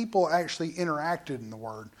people actually interacted in the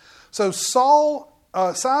Word. So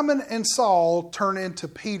Simon and Saul turn into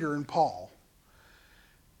Peter and Paul.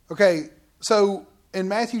 Okay, so in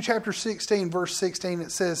Matthew chapter 16, verse 16,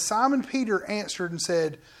 it says, Simon Peter answered and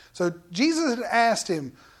said, so Jesus had asked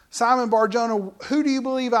him, Simon Bar-Jonah, who do you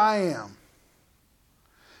believe I am?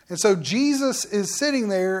 And so Jesus is sitting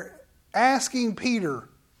there asking Peter,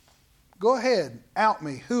 go ahead, out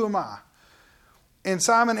me, who am I? And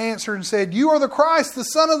Simon answered and said, you are the Christ, the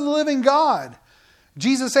Son of the living God.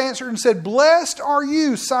 Jesus answered and said, blessed are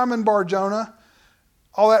you, Simon Bar-Jonah.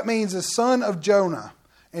 All that means is son of Jonah.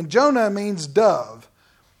 And Jonah means dove.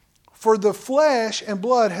 For the flesh and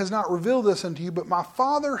blood has not revealed this unto you, but my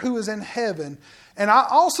Father who is in heaven. And I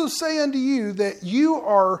also say unto you that you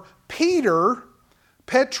are Peter,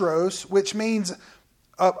 Petros, which means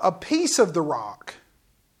a piece of the rock.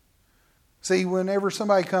 See, whenever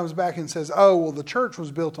somebody comes back and says, oh, well, the church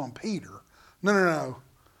was built on Peter. No,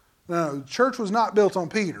 the church was not built on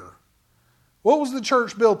Peter. What was the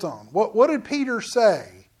church built on? What did Peter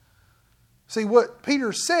say? See, what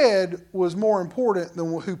Peter said was more important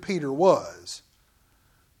than who Peter was.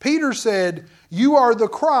 Peter said, "You are the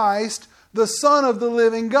Christ, the Son of the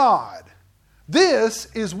living God." This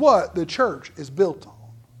is what the church is built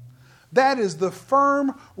on. That is the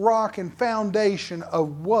firm rock and foundation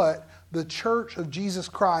of what the church of Jesus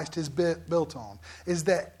Christ is built on. Is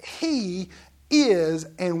that He is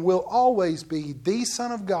and will always be the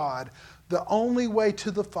Son of God, the only way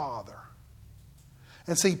to the Father.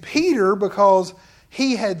 And see, Peter, because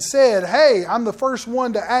he had said, "Hey, I'm the first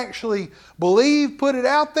one to actually believe, put it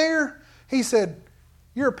out there," he said,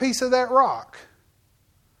 "You're a piece of that rock.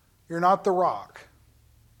 You're not the rock."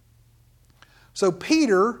 So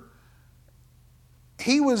Peter,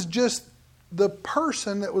 he was just the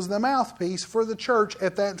person that was the mouthpiece for the church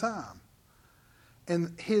at that time.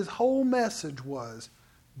 And his whole message was,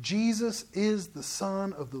 Jesus is the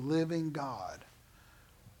Son of the living God.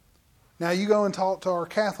 Now you go and talk to our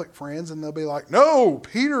Catholic friends and they'll be like, "No,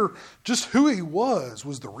 Peter, just who he was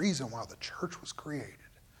the reason why the church was created."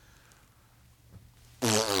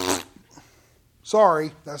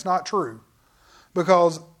 Sorry, that's not true.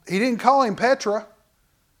 Because he didn't call him Petra.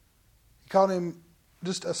 He called him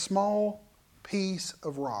just a small piece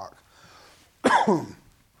of rock.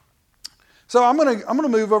 So I'm gonna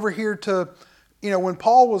move over here to, when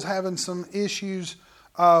Paul was having some issues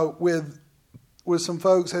with some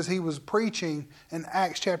folks as he was preaching in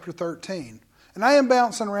Acts chapter 13. And I am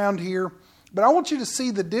bouncing around here, but I want you to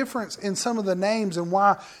see the difference in some of the names and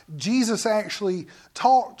why Jesus actually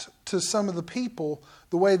talked to some of the people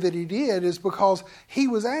the way that he did, is because he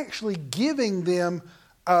was actually giving them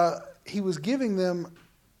a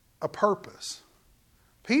purpose.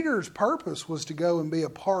 Peter's purpose was to go and be a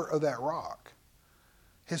part of that rock.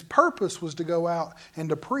 His purpose was to go out and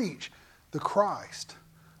to preach the Christ,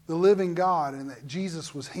 the living God, and that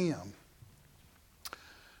Jesus was Him.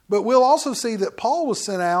 But we'll also see that Paul was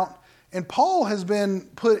sent out, and Paul has been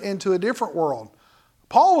put into a different world.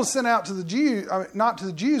 Paul was sent out to the Jews, not to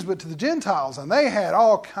the Jews, but to the Gentiles, and they had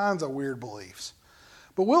all kinds of weird beliefs.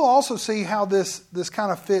 But we'll also see how this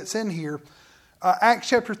kind of fits in here. Acts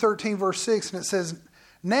chapter 13, verse 6, and it says,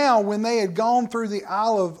 "Now when they had gone through the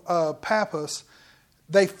Isle of Paphos,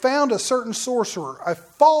 they found a certain sorcerer, a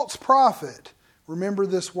false prophet." Remember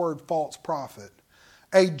this word, false prophet.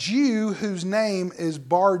 "A Jew whose name is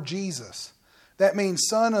Bar-Jesus." That means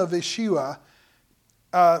son of Yeshua.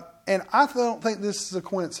 And I don't think this is a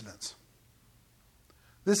coincidence.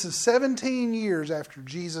 This is 17 years after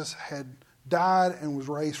Jesus had died and was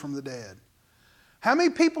raised from the dead. How many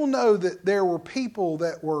people know that there were people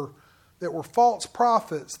that were false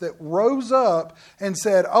prophets that rose up and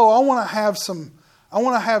said, "Oh, I want to have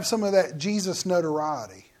some of that Jesus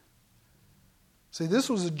notoriety"? See, this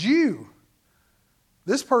was a Jew.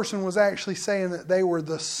 This person was actually saying that they were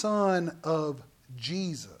the son of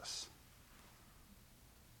Jesus.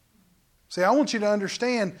 See, I want you to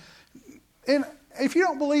understand, and if you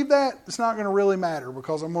don't believe that, it's not going to really matter,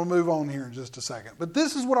 because I'm going to move on here in just a second. But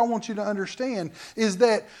this is what I want you to understand, is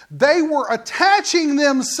that they were attaching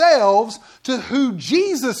themselves to who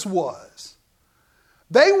Jesus was.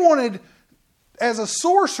 They wanted, as a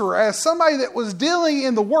sorcerer, as somebody that was dealing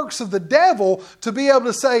in the works of the devil, to be able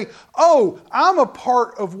to say, "Oh, I'm a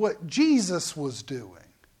part of what Jesus was doing."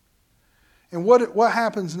 And what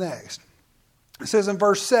happens next? It says in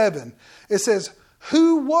verse 7, it says,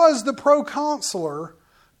 "Who was the proconsular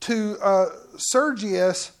to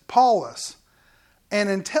Sergius Paulus, an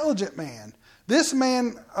intelligent man. This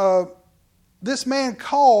man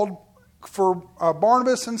called for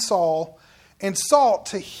Barnabas and Saul and sought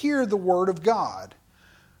to hear the word of God.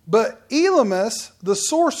 But Elymas, the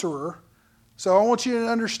sorcerer," so I want you to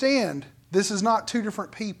understand, this is not two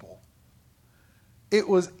different people. It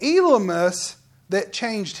was Elymas that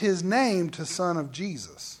changed his name to son of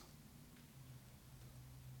Jesus.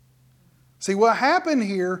 See, what happened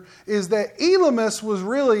here is that Elymas was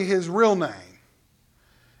really his real name.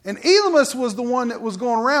 And Elymas was the one that was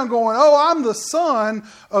going around going, "Oh, I'm the son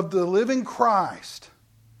of the living Christ."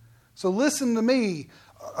 So listen to me,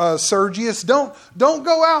 Sergius. Don't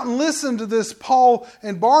go out and listen to this Paul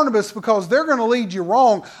and Barnabas, because they're going to lead you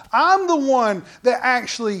wrong. I'm the one that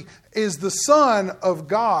actually is the Son of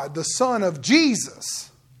God, the Son of Jesus.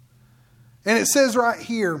 And it says right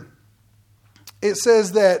here, it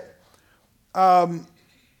says that,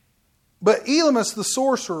 "But Elymas the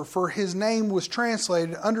sorcerer, for his name was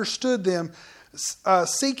translated, understood them,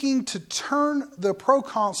 seeking to turn the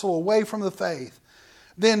proconsul away from the faith.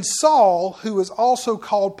 Then Saul, who is also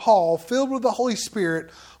called Paul, filled with the Holy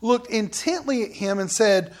Spirit, looked intently at him and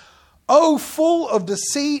said, 'O full of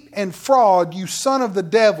deceit and fraud, you son of the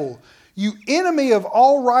devil, you enemy of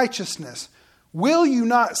all righteousness, Will you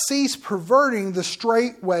not cease perverting the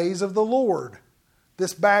straight ways of the Lord?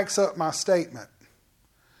 This backs up my statement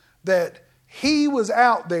that he was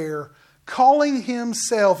out there calling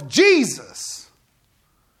himself Jesus.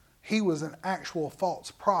 He was an actual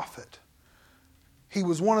false prophet. He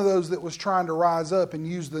was one of those that was trying to rise up and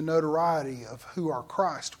use the notoriety of who our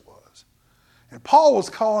Christ was. And Paul was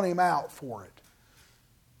calling him out for it.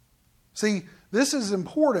 See, this is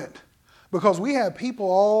important because we have people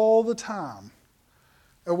all the time.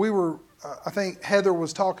 I think Heather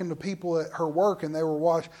was talking to people at her work and they were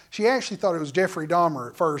watching. She actually thought it was Jeffrey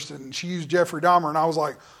Dahmer at first, and she used Jeffrey Dahmer, and I was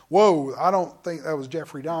like, whoa, I don't think that was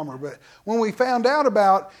Jeffrey Dahmer. But when we found out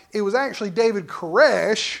about it was actually David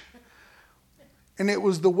Koresh, and it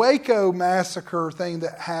was the Waco massacre thing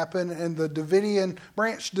that happened, and the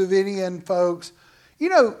Branch Davidian folks. You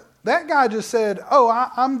know, that guy just said,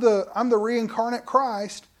 I'm the reincarnate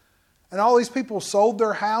Christ. And all these people sold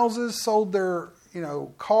their houses, sold their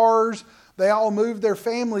cars. They all moved their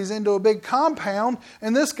families into a big compound,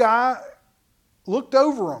 and this guy looked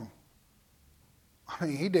over them. I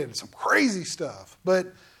mean, he did some crazy stuff.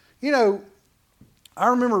 But, I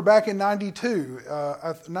remember back in 92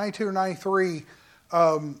 or 93,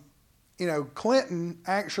 Clinton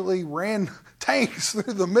actually ran tanks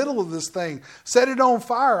through the middle of this thing, set it on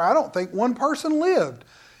fire. I don't think one person lived.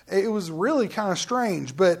 It was really kind of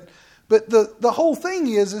strange, but the whole thing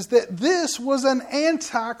is that this was an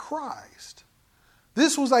antichrist.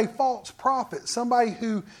 This was a false prophet, somebody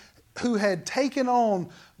who had taken on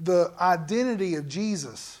the identity of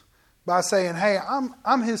Jesus by saying, "Hey,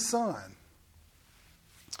 I'm his son."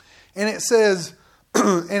 And it says,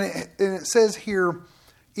 it says here,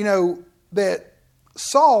 that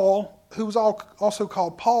Saul, who was also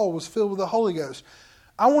called Paul, was filled with the Holy Ghost.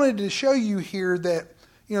 I wanted to show you here that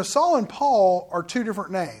Saul and Paul are two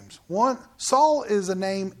different names. One, Saul is a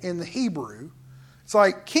name in the Hebrew. It's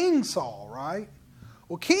like King Saul, right?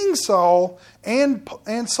 Well, King Saul and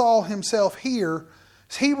Saul himself here,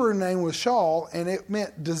 his Hebrew name was Shaul, and it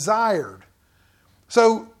meant desired.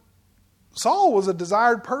 So Saul was a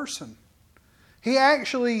desired person. He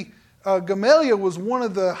actually, Gamaliel was one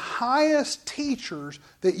of the highest teachers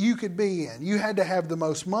that you could be in. You had to have the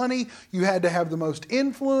most money. You had to have the most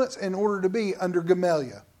influence in order to be under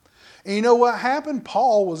Gamaliel. And you know what happened?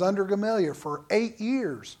 Paul was under Gamaliel for 8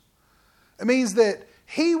 years. It means that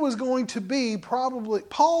he was going to be probably,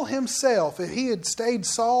 Paul himself, if he had stayed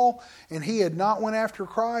Saul and he had not went after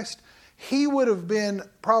Christ, he would have been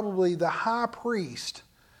probably the high priest,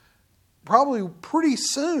 probably pretty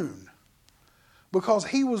soon, because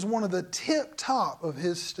he was one of the tip top of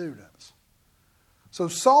his students. So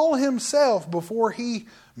Saul himself, before he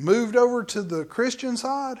moved over to the Christian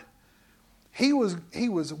side, he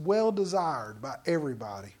was well desired by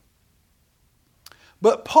everybody.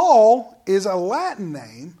 But Paul is a Latin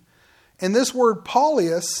name, and this word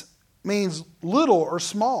Paulius means little or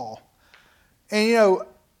small. And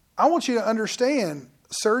I want you to understand,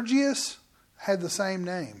 Sergius had the same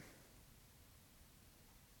name.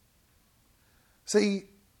 See,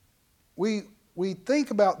 we think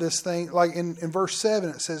about this thing, like in verse 7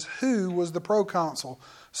 it says, who was the proconsul?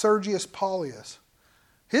 Sergius Paulius.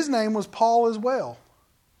 His name was Paul as well.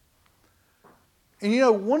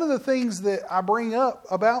 And one of the things that I bring up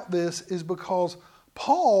about this is because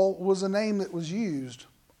Paul was a name that was used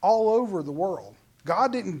all over the world.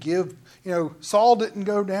 God didn't give, Saul didn't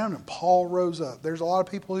go down and Paul rose up. There's a lot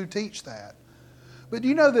of people who teach that. But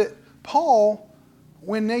you know that Paul,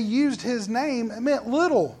 when they used his name, it meant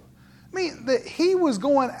little. I mean, that he was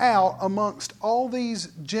going out amongst all these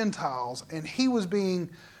Gentiles and he was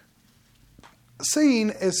being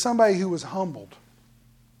seen as somebody who was humbled.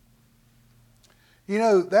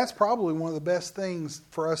 That's probably one of the best things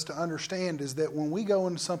for us to understand is that when we go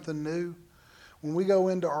into something new, when we go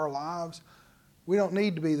into our lives, we don't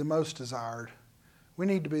need to be the most desired. We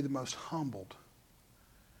need to be the most humbled.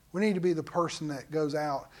 We need to be the person that goes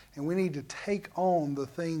out and we need to take on the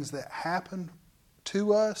things that happen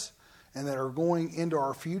to us and that are going into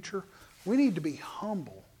our future. We need to be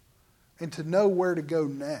humble and to know where to go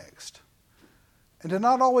next. And to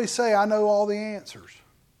not always say, I know all the answers.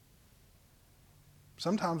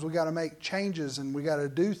 Sometimes we got to make changes and we got to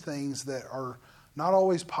do things that are not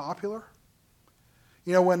always popular.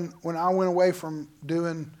 When I went away from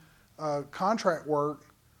doing contract work,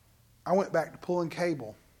 I went back to pulling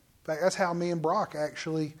cable. In fact, that's how me and Brock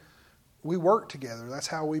actually, we worked together. That's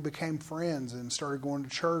how we became friends and started going to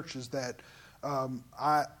church, is that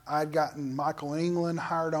I'd gotten Michael England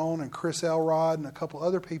hired on and Chris Elrod and a couple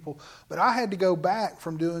other people. But I had to go back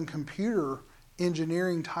from doing computer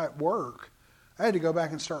engineering type work. I had to go back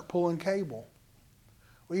and start pulling cable.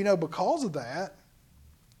 Well, because of that,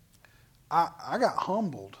 I got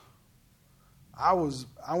humbled. I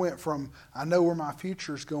went from, I know where my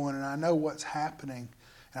future's going and I know what's happening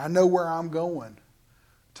and I know where I'm going,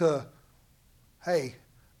 to, hey,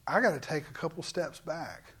 I got to take a couple steps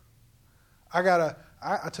back. I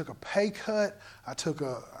took a pay cut.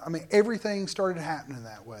 Everything started happening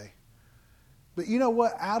that way. But you know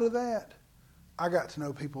what? Out of that, I got to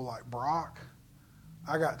know people like Brock.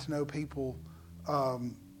 I got to know people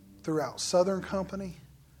throughout Southern Company.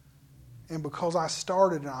 And because I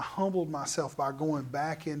started and I humbled myself by going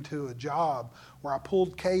back into a job where I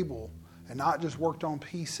pulled cable and not just worked on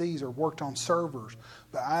PCs or worked on servers,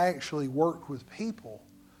 but I actually worked with people,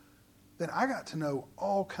 then I got to know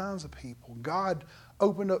all kinds of people. God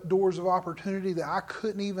opened up doors of opportunity that I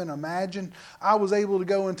couldn't even imagine. I was able to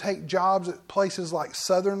go and take jobs at places like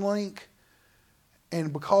Southern Link.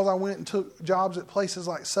 And because I went and took jobs at places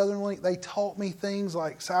like Southern Link, they taught me things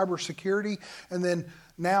like cybersecurity. And then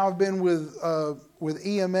now I've been with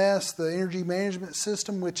EMS, the Energy Management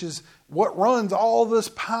System, which is what runs all this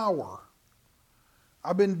power.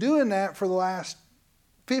 I've been doing that for the last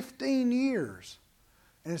 15 years.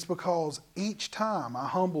 And it's because each time I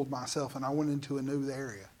humbled myself and I went into a new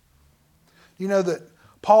area. You know that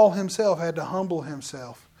Paul himself had to humble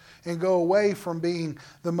himself and go away from being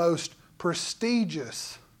the most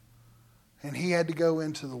prestigious, and he had to go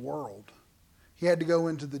into the world. He had to go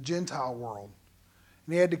into the Gentile world.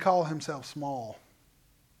 And he had to call himself small.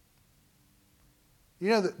 You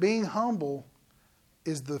know that being humble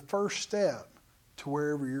is the first step to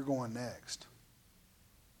wherever you're going next.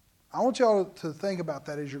 I want y'all to think about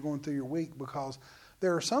that as you're going through your week, because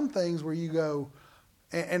there are some things where you go,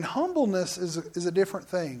 and humbleness is a different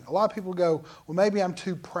thing. A lot of people go, well, maybe I'm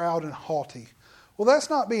too proud and haughty. Well, that's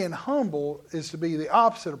not being humble, is to be the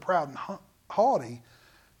opposite of proud and haughty.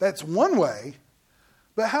 That's one way.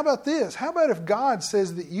 But how about this? How about if God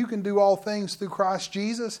says that you can do all things through Christ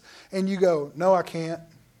Jesus, and you go, no, I can't.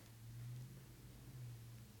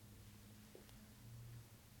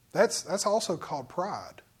 That's also called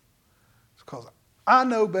pride. It's because I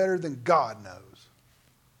know better than God knows.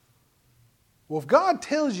 Well, if God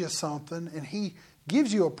tells you something and He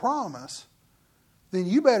gives you a promise, then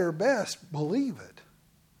you better best believe it.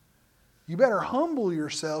 You better humble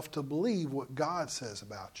yourself to believe what God says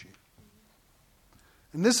about you.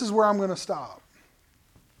 And this is where I'm going to stop.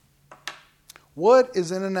 What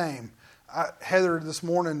is in a name? Heather this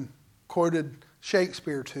morning quoted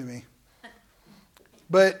Shakespeare to me.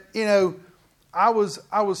 But, I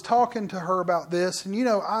was talking to her about this, and,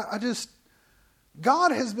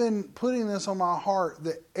 God has been putting this on my heart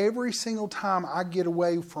that every single time I get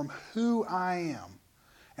away from who I am,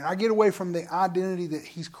 and I get away from the identity that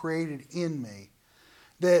He's created in me,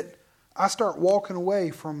 that I start walking away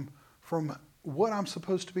from what I'm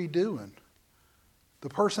supposed to be doing, the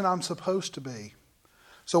person I'm supposed to be.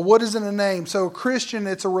 So what is in a name? So a Christian,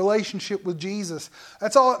 it's a relationship with Jesus.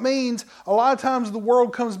 That's all it means. A lot of times the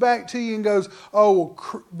world comes back to you and goes, oh,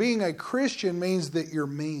 well, being a Christian means that you're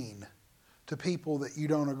mean to people that you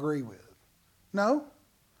don't agree with. No.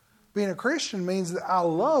 Being a Christian means that I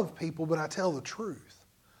love people, but I tell the truth.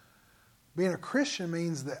 Being a Christian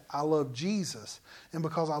means that I love Jesus. And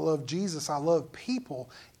because I love Jesus, I love people,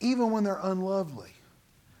 even when they're unlovely.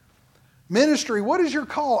 Ministry, what is your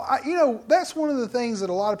call? That's one of the things that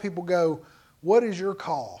a lot of people go, what is your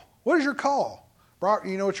call? What is your call? Brock,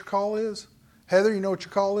 you know what your call is? Heather, you know what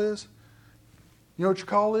your call is? You know what your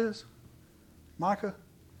call is? Micah?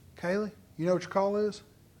 Kaylee, you know what your call is?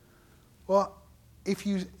 Well, if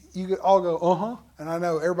you all go, uh-huh, and I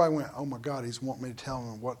know everybody went, oh my God, he's wanting me to tell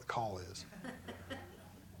him what the call is.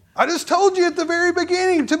 I just told you at the very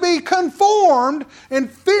beginning to be conformed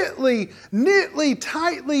and fitly, knitly,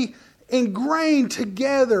 tightly ingrained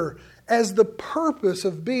together as the purpose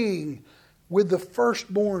of being with the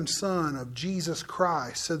firstborn Son of Jesus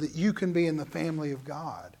Christ, so that you can be in the family of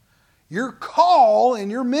God. Your call in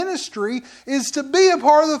your ministry is to be a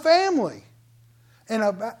part of the family. And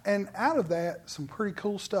out of that, some pretty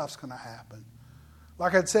cool stuff's going to happen.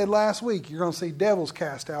 Like I said last week, you're going to see devils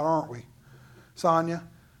cast out, aren't we, Sonia?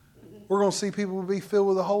 We're going to see people be filled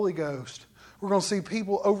with the Holy Ghost. We're going to see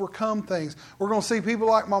people overcome things. We're going to see people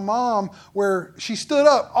like my mom, where she stood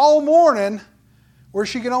up all morning, where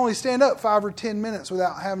she could only stand up 5 or 10 minutes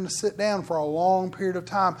without having to sit down for a long period of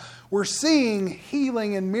time. We're seeing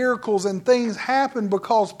healing and miracles and things happen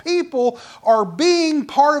because people are being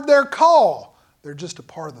part of their call. They're just a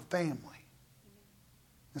part of the family.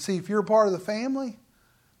 And see, if you're a part of the family,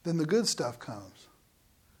 then the good stuff comes.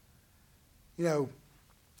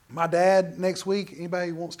 My dad next week, anybody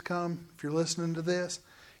who wants to come, if you're listening to this,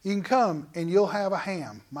 You can come and you'll have a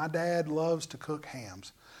ham. My dad loves to cook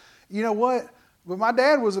hams. You know what? But my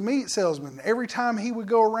dad was a meat salesman. Every time he would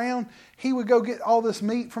go around, he would go get all this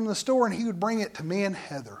meat from the store and he would bring it to me and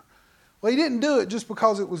Heather. Well, he didn't do it just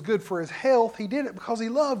because it was good for his health. He did it because he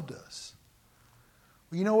loved us.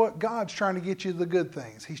 Well, you know what? God's trying to get you the good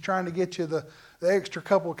things. He's trying to get you the extra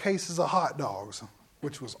couple of cases of hot dogs,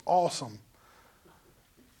 which was awesome.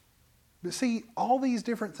 But see, all these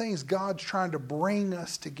different things, God's trying to bring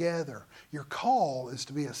us together. Your call is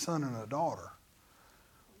to be a son and a daughter.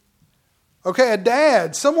 Okay, a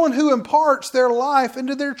dad, someone who imparts their life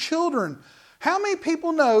into their children. How many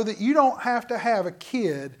people know that you don't have to have a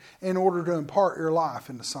kid in order to impart your life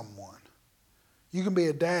into someone? You can be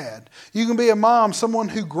a dad. You can be a mom, someone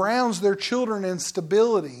who grounds their children in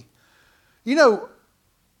stability. You know,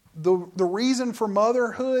 the reason for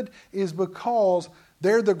motherhood is because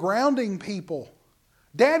they're the grounding people.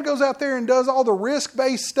 Dad goes out there and does all the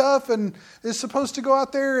risk-based stuff and is supposed to go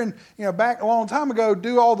out there and, back a long time ago,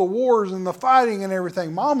 do all the wars and the fighting and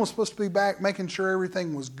everything. Mom was supposed to be back making sure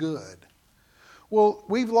everything was good. Well,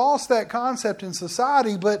 we've lost that concept in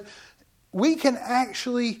society, but we can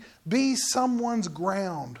actually be someone's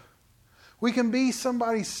ground. We can be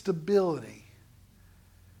somebody's stability.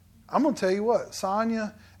 I'm going to tell you what,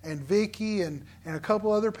 Sonia and Vicky and a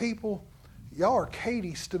couple other people, y'all are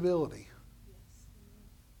Katie's stability.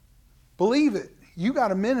 Believe it. You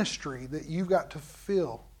got a ministry that you've got to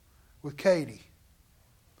fulfill with Katie.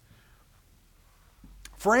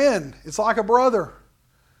 Friend, it's like a brother.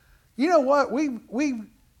 You know what?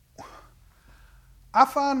 I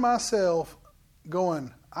find myself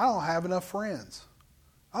going, I don't have enough friends.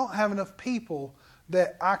 I don't have enough people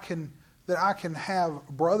that I can have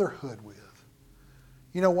brotherhood with.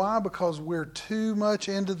 You know why? Because we're too much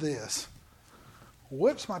into this.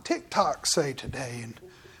 What's my TikTok say today? And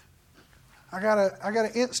I gotta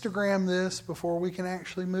Instagram this before we can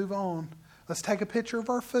actually move on. Let's take a picture of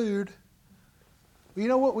our food. You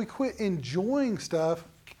know what? We quit enjoying stuff.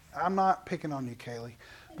 I'm not picking on you, Kaylee,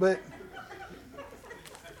 but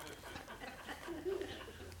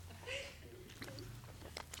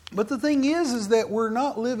the thing is that we're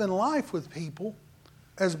not living life with people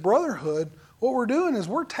as brotherhood. What we're doing is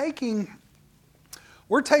we're taking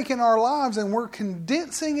our lives and we're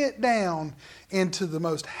condensing it down into the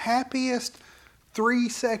most happiest 3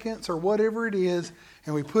 seconds or whatever it is,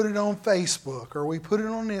 and we put it on Facebook or we put it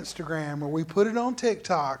on Instagram or we put it on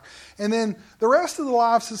TikTok. And then the rest of the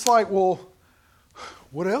lives, it's like, well,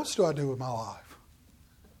 what else do I do with my life?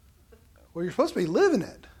 Well, you're supposed to be living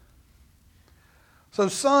it. So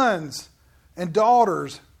sons and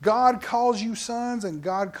daughters, God calls you sons and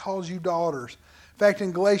God calls you daughters. In fact,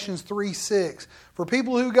 in Galatians 3:6, for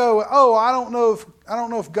people who go, oh, I don't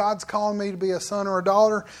know if God's calling me to be a son or a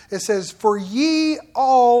daughter, it says, for ye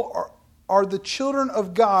all are the children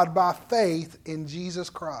of God by faith in Jesus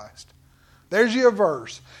Christ. There's your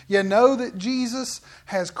verse. You know that Jesus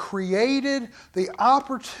has created the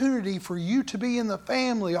opportunity for you to be in the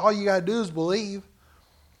family. All you got to do is believe.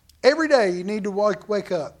 Every day you need to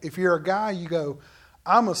wake up. If you're a guy, you go,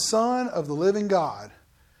 I'm a son of the living God.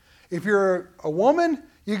 If you're a woman,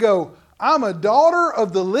 you go, I'm a daughter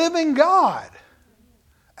of the living God.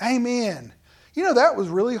 Amen. You know, that was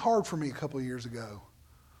really hard for me a couple of years ago.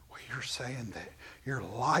 Well, you're saying that you're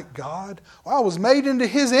like God? Well, I was made into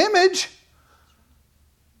His image.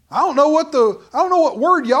 I don't know what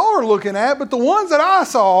word y'all are looking at, but the ones that I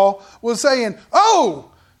saw was saying,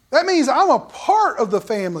 oh, that means I'm a part of the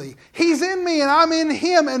family. He's in me and I'm in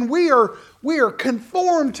Him, and we are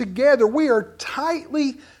conformed together. We are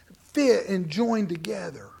tightly fit and joined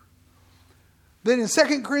together. Then in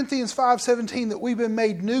 2 Corinthians 5:17 that we've been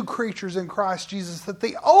made new creatures in Christ Jesus, that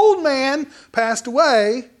the old man passed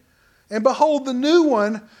away, and behold, the new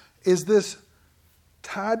one is this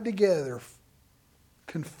tied together,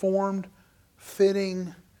 conformed,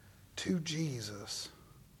 fitting to Jesus.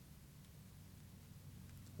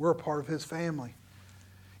 We're a part of His family.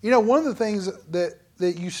 You know, one of the things that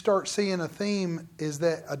you start seeing a theme is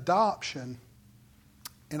that adoption,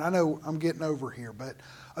 and I know I'm getting over here, but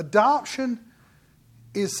adoption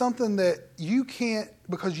is something that you can't,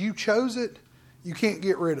 because you chose it, you can't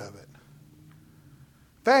get rid of it.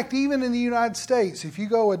 In fact, even in the United States, if you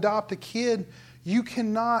go adopt a kid, you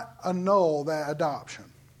cannot annul that adoption.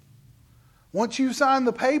 Once you sign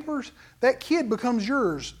the papers, that kid becomes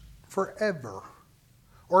yours forever,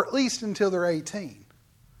 or at least until they're 18.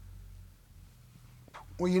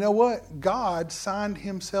 Well, you know what? God signed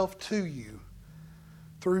Himself to you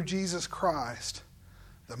through Jesus Christ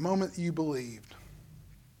the moment you believed.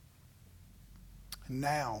 And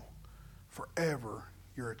now, forever,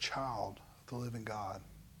 you're a child of the living God.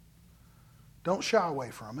 Don't shy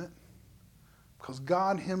away from it, because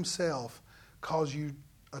God himself calls you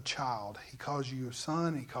a child. He calls you a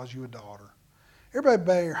son. He calls you a daughter. Everybody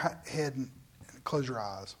bow your head and close your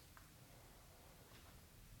eyes.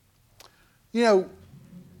 You know,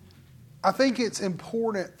 I think it's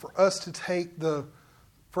important for us to take the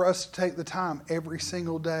time every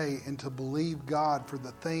single day and to believe God for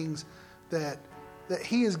the things that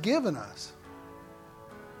He has given us.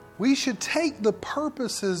 We should take the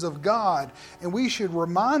purposes of God and we should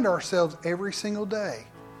remind ourselves every single day.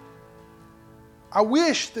 I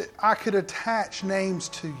wish that I could attach names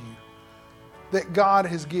to you that God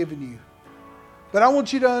has given you. But I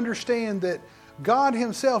want you to understand that God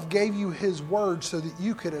himself gave you his word so that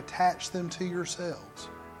you could attach them to yourselves.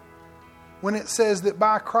 When it says that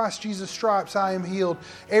by Christ Jesus' stripes I am healed,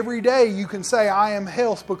 every day you can say I am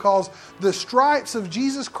health, because the stripes of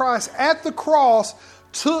Jesus Christ at the cross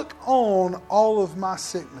took on all of my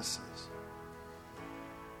sicknesses.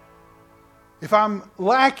 If I'm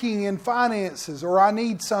lacking in finances or I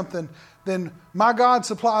need something, then my God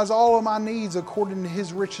supplies all of my needs according to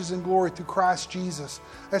his riches and glory through Christ Jesus.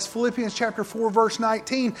 That's Philippians chapter 4, verse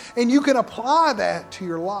 19. And you can apply that to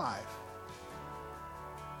your life.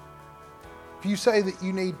 If you say that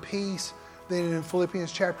you need peace, then in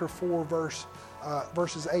Philippians chapter 4,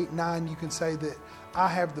 verses 8 and 9, you can say that I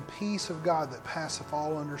have the peace of God that passeth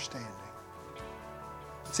all understanding.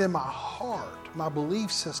 It's in my heart, my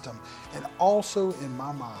belief system, and also in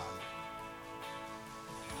my mind.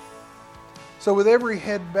 So with every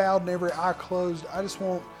head bowed and every eye closed, I just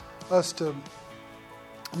want us to,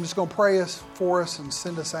 I'm just going to pray for us and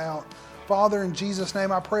send us out. Father, in Jesus'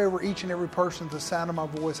 name, I pray over each and every person at the sound of my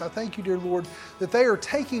voice. I thank you, dear Lord, that they are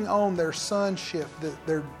taking on their sonship,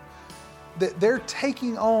 that they're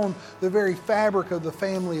taking on the very fabric of the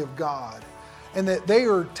family of God, and that they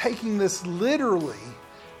are taking this literally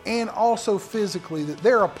and also physically, that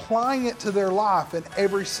they're applying it to their life in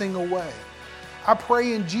every single way. I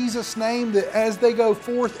pray in Jesus' name that as they go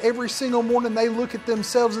forth every single morning, they look at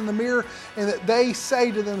themselves in the mirror and that they say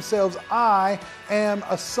to themselves, I am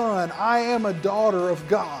a son, I am a daughter of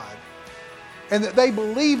God. And that they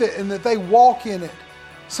believe it and that they walk in it,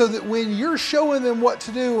 so that when you're showing them what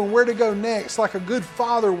to do and where to go next, like a good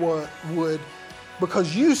father would,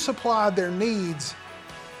 because you supply their needs,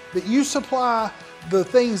 that you supply the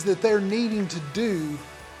things that they're needing to do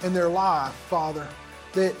in their life, Father,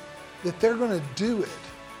 that they're going to do it,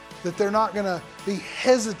 that they're not going to be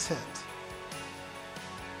hesitant.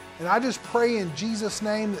 And I just pray in Jesus'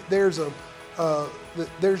 name that there's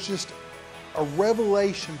just a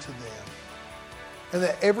revelation to them, and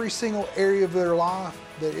that every single area of their life,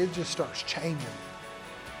 that it just starts changing.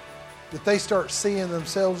 That they start seeing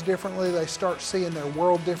themselves differently, they start seeing their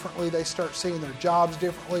world differently, they start seeing their jobs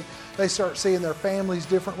differently, they start seeing their families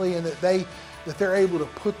differently, and that they're able to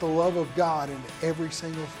put the love of God into every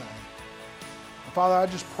single thing. Father, I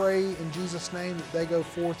just pray in Jesus' name that they go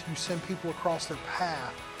forth, you send people across their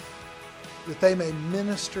path, that they may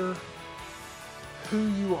minister who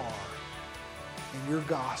you are in your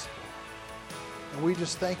gospel. And we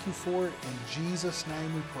just thank you for it. In Jesus'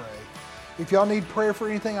 name we pray. If y'all need prayer for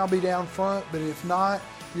anything, I'll be down front. But if not,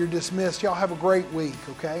 you're dismissed. Y'all have a great week,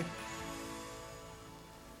 okay?